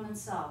divided among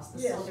themselves, the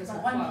Yes, soldiers, in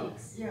right. one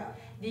piece. Yeah,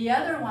 The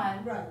other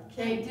one, right.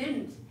 they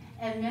didn't.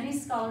 And many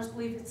scholars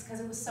believe it's because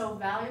it was so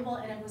valuable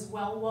and it was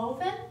well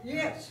woven.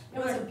 Yes. It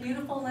was a right.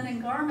 beautiful linen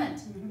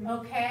garment,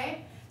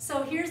 okay?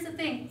 So here's the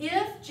thing,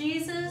 if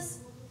Jesus'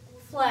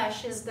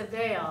 flesh is the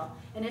veil,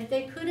 and if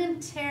they couldn't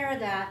tear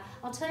that,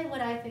 I'll tell you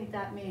what I think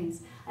that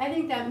means. I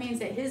think that means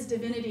that his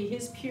divinity,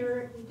 his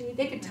purity,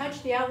 they could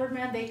touch the outward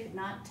man, they could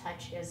not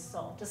touch his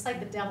soul, just like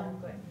the devil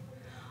could.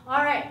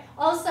 All right,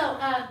 also,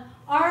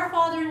 our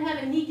Father in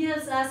heaven, he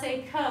gives us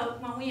a coat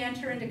when we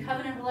enter into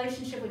covenant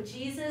relationship with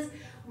Jesus.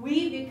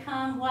 We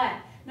become what?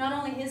 Not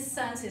only his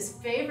sons, his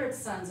favorite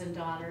sons and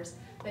daughters,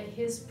 but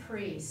his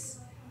priests.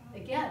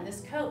 Again,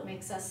 this coat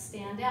makes us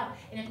stand out,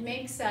 and it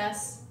makes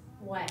us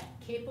what?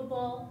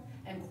 Capable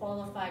and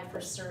qualified for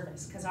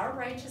service. Because our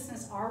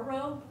righteousness, our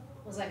robe,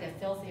 was like a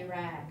filthy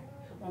rag.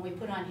 When we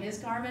put on his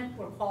garment,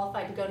 we're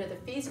qualified to go to the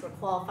feast, we're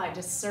qualified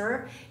to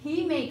serve.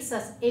 He makes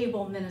us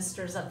able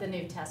ministers of the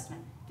New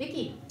Testament.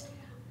 Vicki.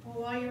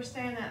 Well, while you're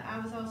saying that, I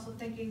was also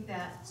thinking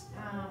that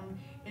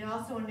it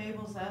also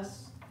enables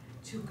us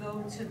to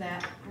go to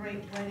that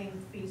great wedding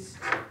feast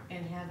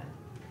in heaven.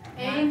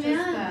 Amen.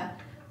 Not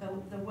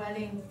just the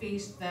wedding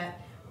feast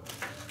that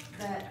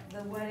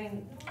the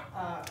wedding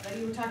that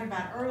you were talking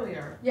about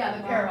earlier. Yeah,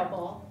 the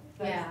parable.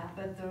 But, Yeah.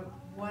 but the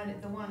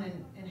one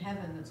in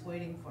heaven that's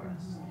waiting for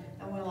us.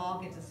 And we'll all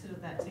get to sit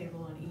at that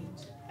table and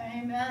eat.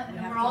 Amen. We And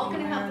have we're to all be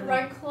going to have the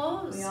wearing right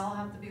clothes. We all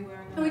have to be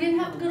wearing. And we didn't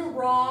have to go to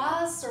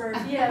Ross or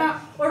be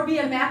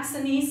a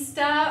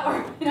Maxinista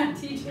or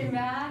TJ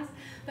Maxx,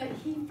 but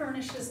he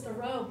furnishes the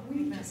robe.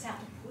 We just have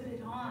to put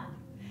it on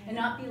and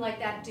not be like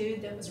that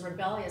dude that was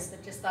rebellious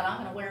that just thought, I'm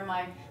going to wear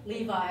my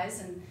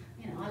Levi's, and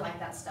I like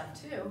that stuff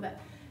too, but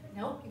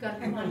nope, you got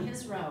to put on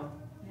his robe.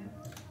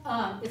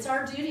 It's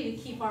our duty to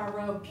keep our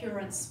robe pure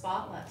and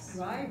spotless.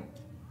 Right.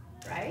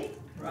 Right?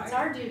 Right. It's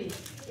our duty.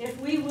 If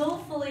we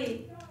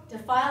willfully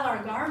defile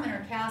our garment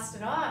or cast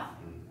it off,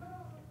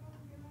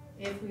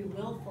 if we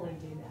willfully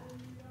do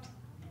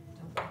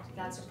that,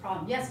 that's a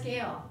problem. Yes,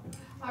 Gail?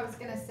 I was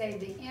gonna say,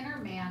 the inner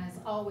man is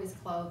always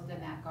clothed in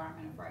that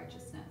garment of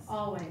righteousness.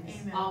 Always.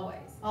 Amen. Always.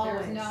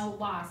 Always. There's no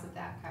loss of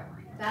that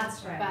covering.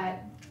 That's right.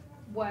 But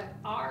what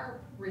our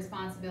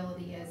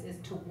responsibility is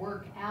to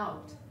work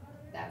out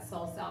that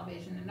soul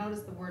salvation. And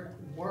notice the word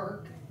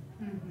work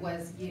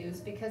was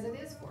used because it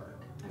is work.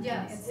 I mean,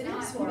 Yes, it's it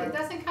not, is work. It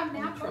doesn't come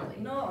naturally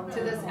No, to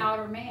this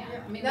outer man.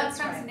 Yeah. I mean, That's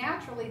what comes right.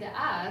 naturally to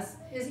us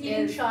Is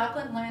eating is-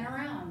 chocolate and laying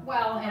around.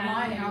 well, Or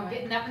mine, and anyway.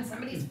 getting up in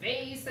somebody's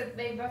face if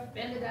they've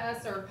offended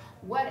us or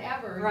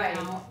whatever, Right,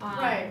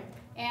 right.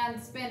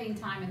 and spending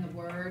time in the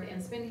Word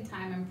and spending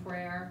time in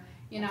prayer.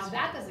 That's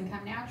That doesn't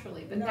come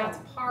naturally, but No. that's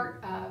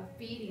part of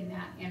feeding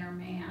that inner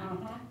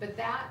man. But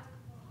that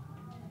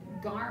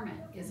garment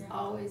is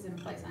always in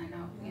place. I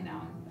know,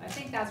 I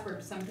think that's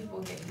where some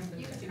people get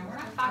confused. We're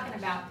not talking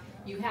about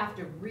you have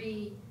to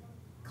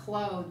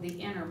re-clothe the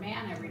inner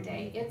man every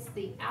day. It's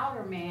the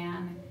outer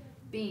man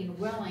being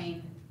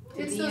willing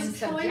to It's be in those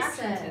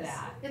subjection choices.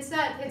 to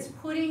that. It's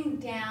putting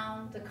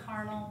down the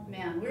carnal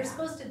man. We're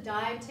supposed to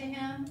die to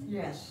him,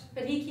 Yes.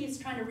 but he keeps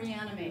trying to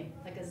reanimate,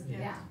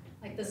 Yeah.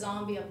 like the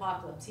zombie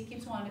apocalypse. He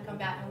keeps wanting to come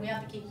back, and we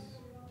have to keep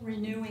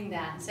renewing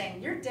that and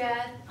saying, you're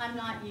dead, I'm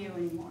not you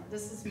anymore.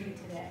 This is me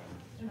today.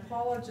 And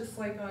Paula, just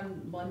like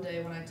on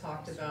Monday when I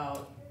talked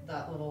about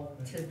that little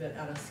tidbit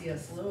out of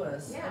C.S.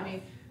 Lewis, Yeah. I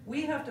mean,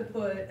 we have to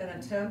put an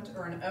attempt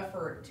or an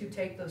effort to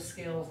take those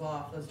scales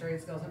off, those dirty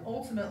scales, and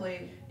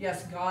ultimately,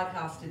 yes, God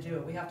has to do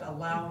it. We have to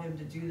allow him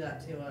to do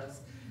that to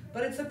us.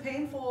 But it's a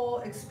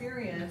painful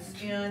experience,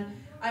 and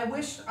I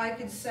wish I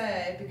could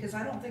say, because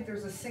I don't think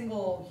there's a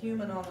single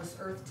human on this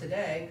earth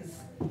today, because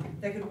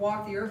they could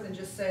walk the earth and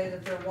just say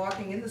that they're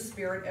walking in the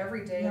Spirit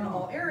every day in No,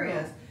 all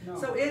areas. no.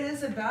 So it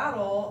is a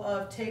battle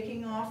of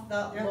taking off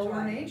that That's lower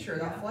right. nature,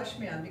 that Yeah. flesh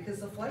man,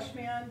 because the flesh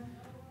man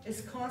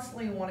is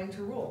constantly wanting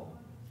to rule.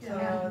 So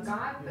Yeah, it's-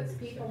 God puts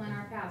people in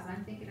our paths.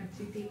 I'm thinking of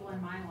 2 people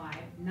in my life.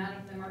 None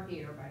of them are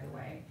here, by the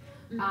way.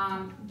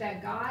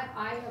 That God,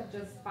 I have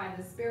just, by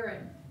the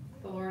Spirit,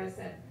 the Lord has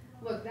said,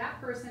 look, that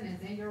person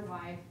is in your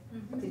life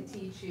to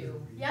teach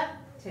you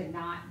Yep. to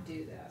not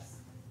do this.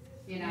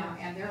 You know,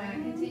 and they're gonna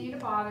continue to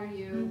bother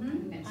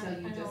you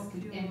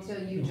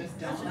until you just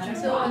don't let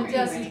them bother you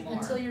anymore.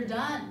 Until you're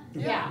done.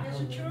 Yeah.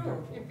 It's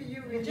true. If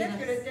you reject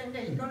it, then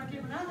they're gonna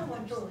give another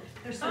one too.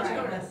 They're such Right.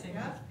 a blessing.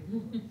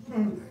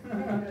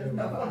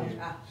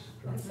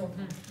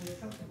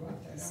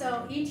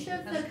 So each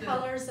of the That's good.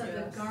 colors of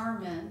Yes. the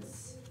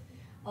garments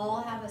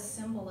all have a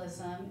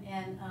symbolism,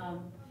 and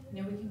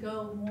you know, we can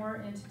go more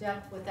into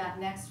depth with that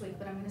next week,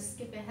 but I'm going to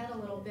skip ahead a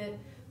little bit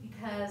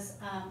because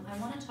I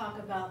want to talk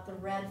about the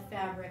red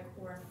fabric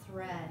or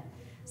thread.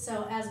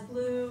 So as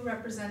blue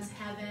represents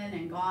heaven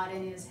and God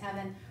in his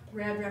heaven,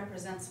 red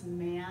represents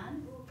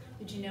man.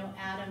 Did you know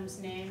Adam's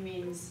name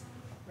means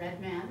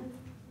red man?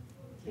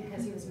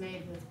 Because he was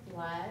made with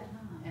blood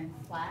and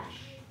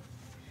flesh.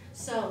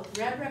 So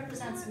red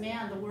represents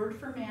man. The word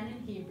for man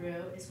in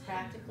Hebrew is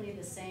practically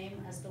the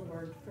same as the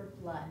word for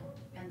blood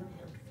and the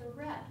word for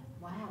red.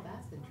 Wow,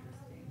 that's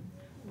interesting.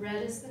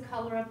 Red is the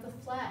color of the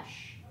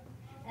flesh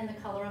and the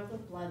color of the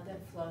blood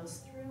that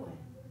flows through it.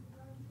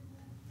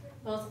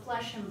 Both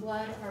flesh and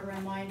blood are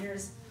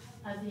reminders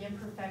of the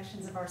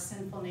imperfections of our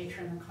sinful nature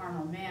and the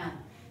carnal man.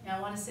 Now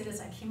I want to say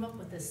this, I came up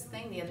with this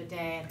thing the other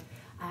day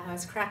and I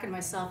was cracking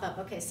myself up.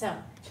 Okay, so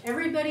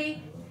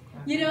everybody,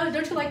 you know,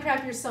 don't you like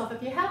crack yourself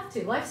up? You have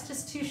to. Life's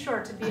just too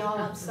short to be all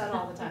upset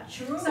all the time.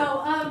 True.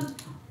 So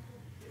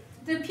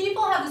the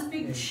people have this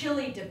big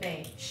chili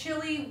debate.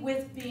 Chili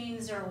with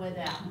beans or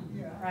without,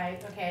 Yeah.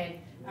 right?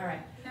 Okay, all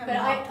right. But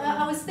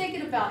I was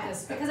thinking about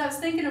this because I was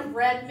thinking of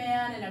Red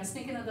Man and I was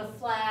thinking of The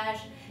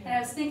Flash and I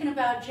was thinking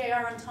about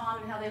JR and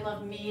Tom and how they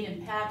love meat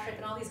and Patrick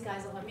and all these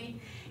guys that love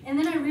meat. And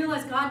then I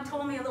realized God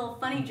told me a little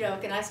funny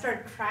joke and I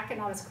started cracking,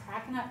 I was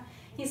cracking up.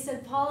 He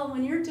said, Paula,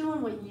 when you're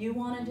doing what you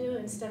want to do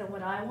instead of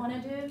what I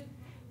want to do,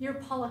 you're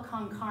Paula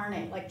con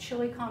carne, like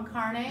chili con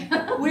carne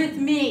with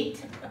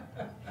meat.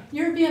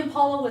 You're being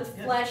Paula with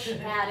flesh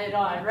added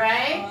on,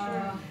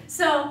 right?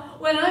 So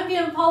when I'm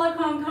being Paula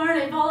con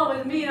carne, Paula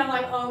with meat, I'm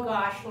like, oh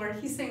gosh, Lord,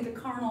 he's saying the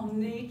carnal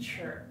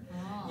nature.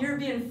 You're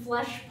being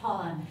flesh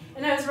Paula.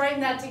 And I was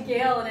writing that to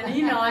Gail in an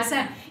email. I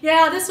said,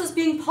 yeah, this was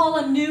being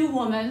Paula New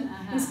Woman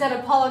instead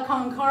of Paula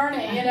con carne,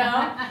 you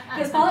know?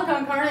 Because Paula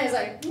con carne is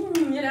like,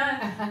 you know,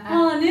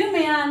 Paula New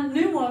Man,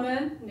 New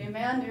Woman, New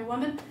Man, New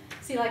Woman.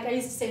 See, like I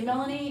used to say,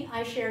 Melanie,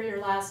 I share your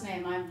last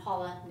name. I'm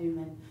Paula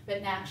Newman.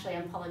 But actually,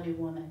 I'm Paula New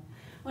Woman.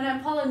 When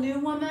I'm Paula New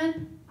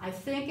Woman, I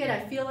think it,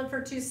 I feel it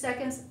for 2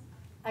 seconds,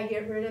 I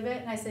get rid of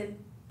it, and I say,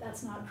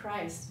 that's not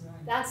Christ.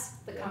 That's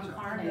the con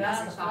carne,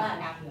 that's the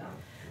flesh.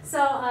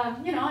 So,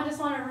 you know, I just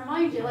want to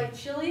remind you, like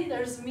chili,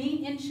 there's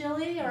meat in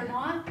chili or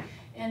not,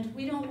 and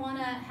we don't want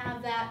to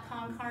have that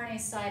con carne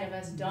side of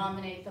us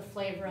dominate the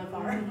flavor of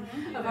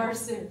our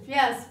soup.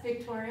 Yes,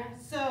 Victoria?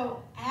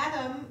 So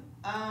Adam,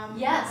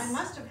 Yes. I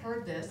must have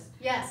heard this,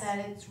 Yes. that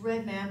it's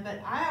red man,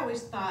 but I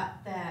always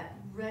thought that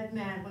red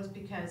man was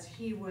because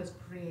he was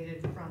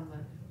created from the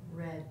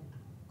red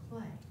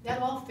clay.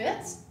 That all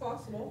fits?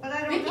 Possible. But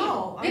I don't Vicky,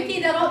 know. I Vicky,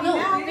 mean, that all, I mean,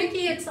 now- no,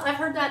 Vicky, it's, I've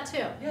heard that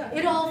too. Yeah.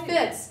 It all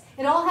fits.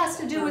 It all has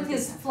to do with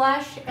his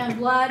flesh and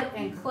blood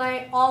and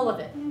clay, all of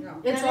it. Yeah.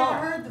 It's I all.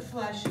 never heard the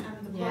flesh and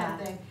the blood Yeah,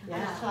 thing. I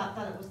yeah. just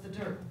thought it was the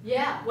dirt.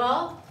 Yeah,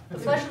 well, the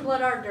flesh and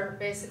blood are dirt,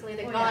 basically,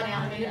 that Oh, God yeah.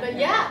 animated, Yeah, but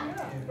yeah,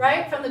 yeah,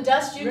 right? From the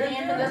dust you Red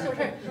came, from dirt. dust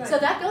you Right. So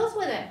that goes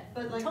with it.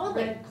 But like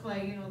Totally. red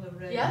clay, you know, the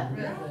red. Yeah.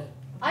 red.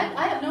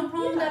 I have no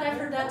problem with that, I've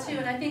heard that too,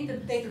 and I think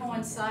that they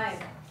coincide.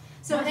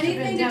 So Must have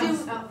been anything to down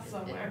do, south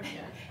somewhere.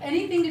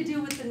 anything to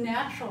do with the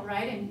natural,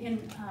 right?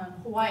 In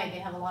Hawaii, they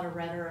have a lot of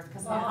red earth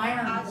because the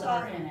iron I saw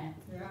ore it. in it,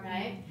 Yeah.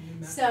 right?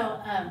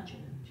 So,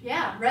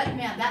 yeah, red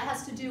man, that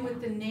has to do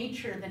with the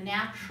nature, the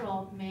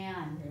natural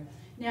man.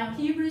 Now,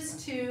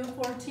 Hebrews 2,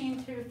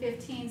 14 through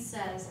 15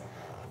 says,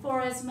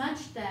 for as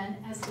much then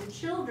as the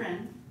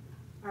children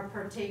are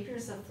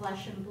partakers of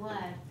flesh and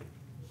blood,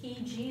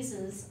 he,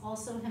 Jesus,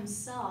 also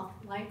himself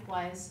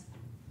likewise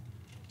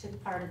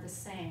took part of the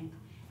same,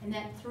 and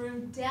that through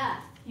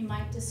death he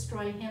might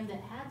destroy him that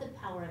had the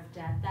power of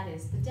death, that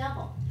is, the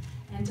devil,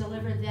 and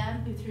deliver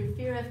them who through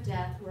fear of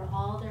death were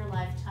all their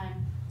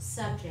lifetime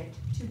subject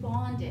to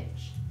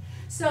bondage.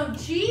 So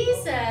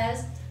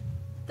Jesus,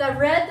 the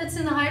red that's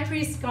in the high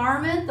priest's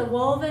garment, the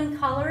woven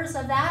colors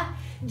of that,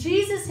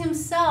 Jesus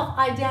himself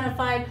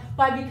identified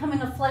by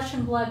becoming a flesh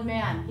and blood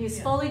man.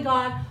 He's fully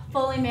God,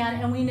 fully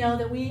man, and we know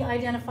that we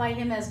identify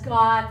him as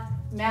God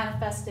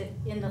manifested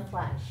in the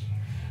flesh.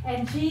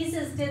 And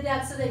Jesus did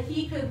that so that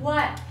he could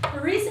what? The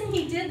reason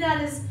he did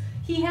that is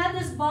he had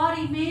this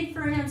body made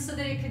for him so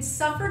that it could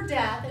suffer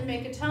death and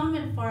make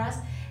atonement for us.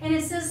 And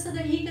it says so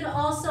that he could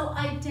also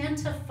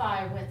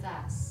identify with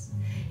us.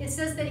 It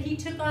says that he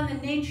took on the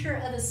nature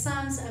of the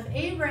sons of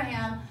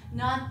Abraham,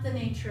 not the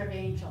nature of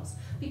angels,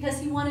 because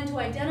he wanted to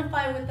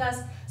identify with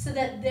us so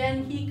that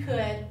then he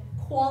could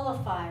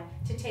qualify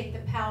to take the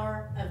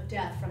power of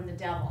death from the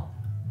devil,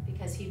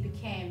 because he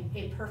became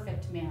a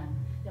perfect man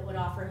that would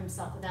offer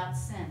himself without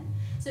sin.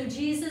 So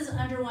Jesus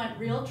underwent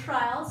real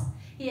trials.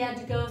 He had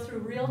to go through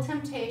real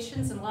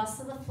temptations and lusts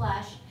of the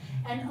flesh,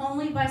 and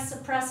only by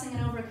suppressing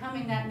and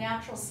overcoming that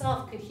natural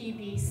self could he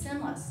be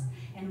sinless,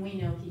 and we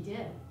know he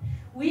did.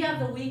 We have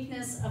the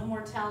weakness of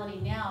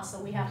mortality now, so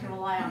we have to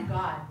rely on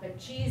God, but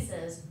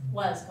Jesus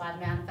was God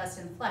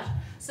manifested in flesh.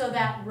 So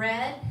that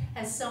red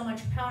has so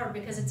much power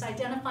because it's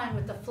identifying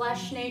with the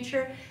flesh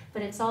nature,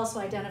 but it's also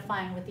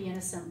identifying with the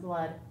innocent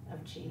blood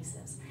of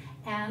Jesus.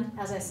 And,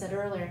 as I said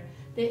earlier,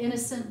 the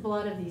innocent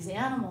blood of these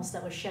animals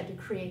that was shed to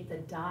create the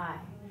dye.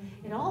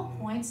 It all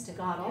points to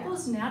God. All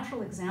those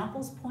natural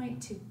examples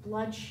point to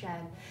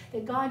bloodshed,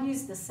 that God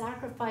used the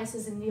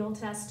sacrifices in the Old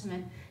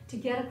Testament to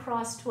get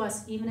across to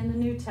us, even in the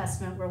New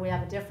Testament, where we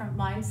have a different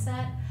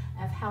mindset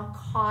of how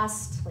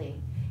costly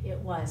it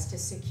was to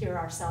secure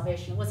our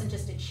salvation. It wasn't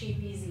just a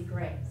cheap, easy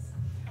grace.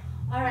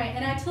 All right,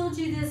 and I told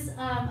you this,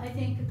 I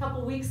think, a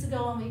couple weeks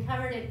ago when we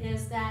covered it,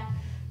 is that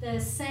the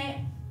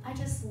same, I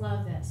just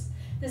love this.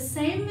 The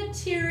same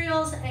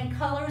materials and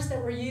colors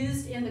that were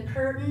used in the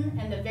curtain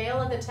and the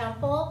veil of the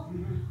temple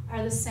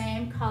are the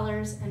same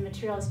colors and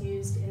materials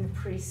used in the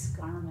priest's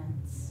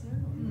garments.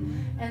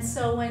 And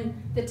so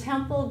when the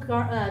temple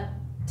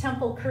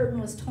curtain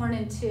was torn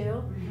in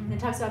two, and it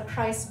talks about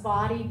Christ's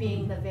body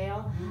being the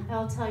veil,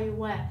 I'll tell you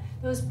what,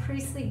 those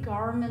priestly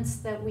garments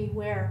that we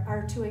wear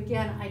are to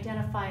again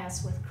identify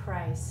us with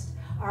Christ,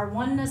 our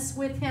oneness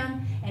with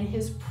him and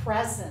his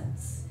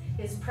presence.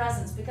 His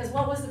presence, because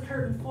what was the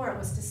curtain for? It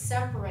was to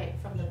separate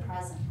from the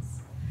presence.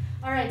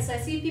 All right, so I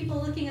see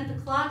people looking at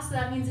the clock, so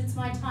that means it's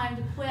my time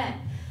to quit.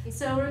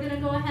 So we're going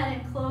to go ahead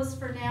and close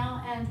for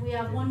now, and we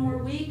have one more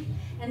week,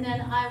 and then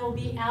I will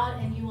be out,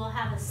 and you will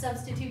have a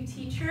substitute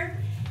teacher,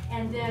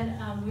 and then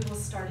we will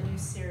start a new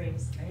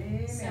series.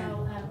 Amen.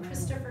 So,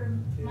 Christopher,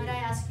 might I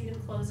ask you to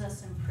close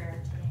us in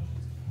prayer today?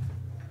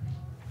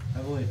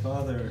 Heavenly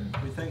Father,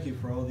 we thank you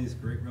for all these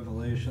great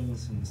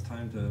revelations and this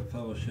time to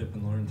fellowship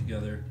and learn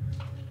together.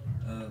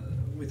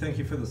 We thank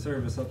you for the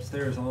service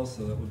upstairs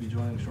also that we'll be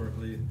joining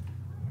shortly.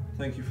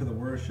 Thank you for the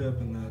worship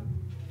and that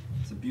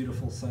it's a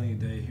beautiful sunny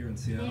day here in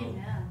Seattle.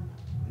 Amen.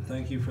 And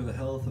thank you for the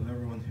health of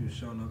everyone who's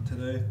shown up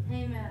today.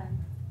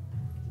 Amen.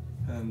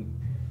 And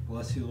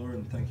bless you, Lord,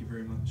 and thank you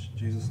very much. In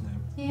Jesus'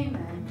 name.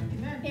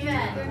 Amen.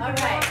 Amen. All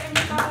right.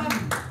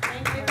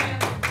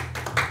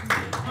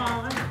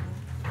 Paula,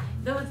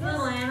 those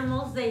little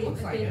animals, they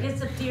Looks like it.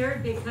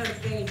 disappeared because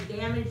they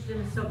damaged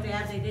them so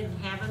bad they didn't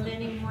have them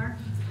anymore.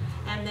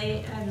 And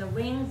the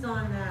wings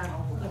on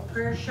the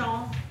prayer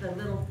shawl, the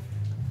little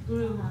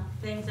blue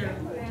things are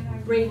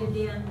braided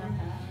in.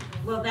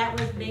 Well, that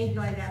was made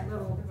by that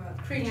little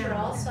Creature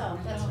animal. also.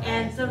 That's right.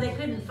 And so they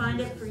couldn't find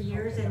it for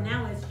years, and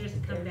now it's just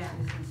come back.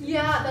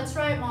 Yeah, that's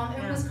right, Mom. It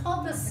Yeah. was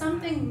called the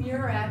something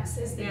murex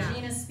is the Yeah.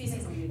 genus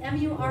species.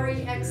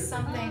 M-U-R-E-X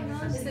something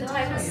is the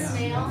type of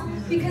snail.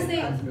 Because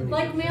they,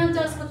 like man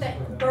does with the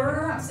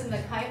birds and the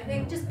kite,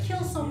 they just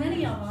kill so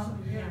many of them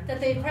that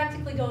they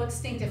practically go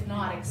extinct, if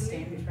not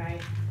extinct,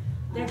 right?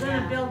 They're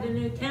gonna build a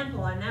new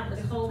temple, and that was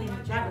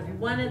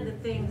one of the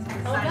things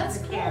Oh, that's besides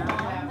the cool, calf.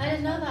 Mom. I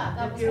didn't know that.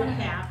 That The was new one of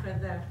them. calf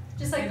of the.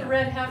 Just like the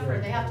red heifer,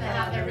 they have to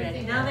have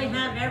everything. Now they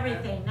have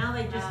everything, now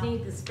they just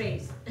need the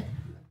space.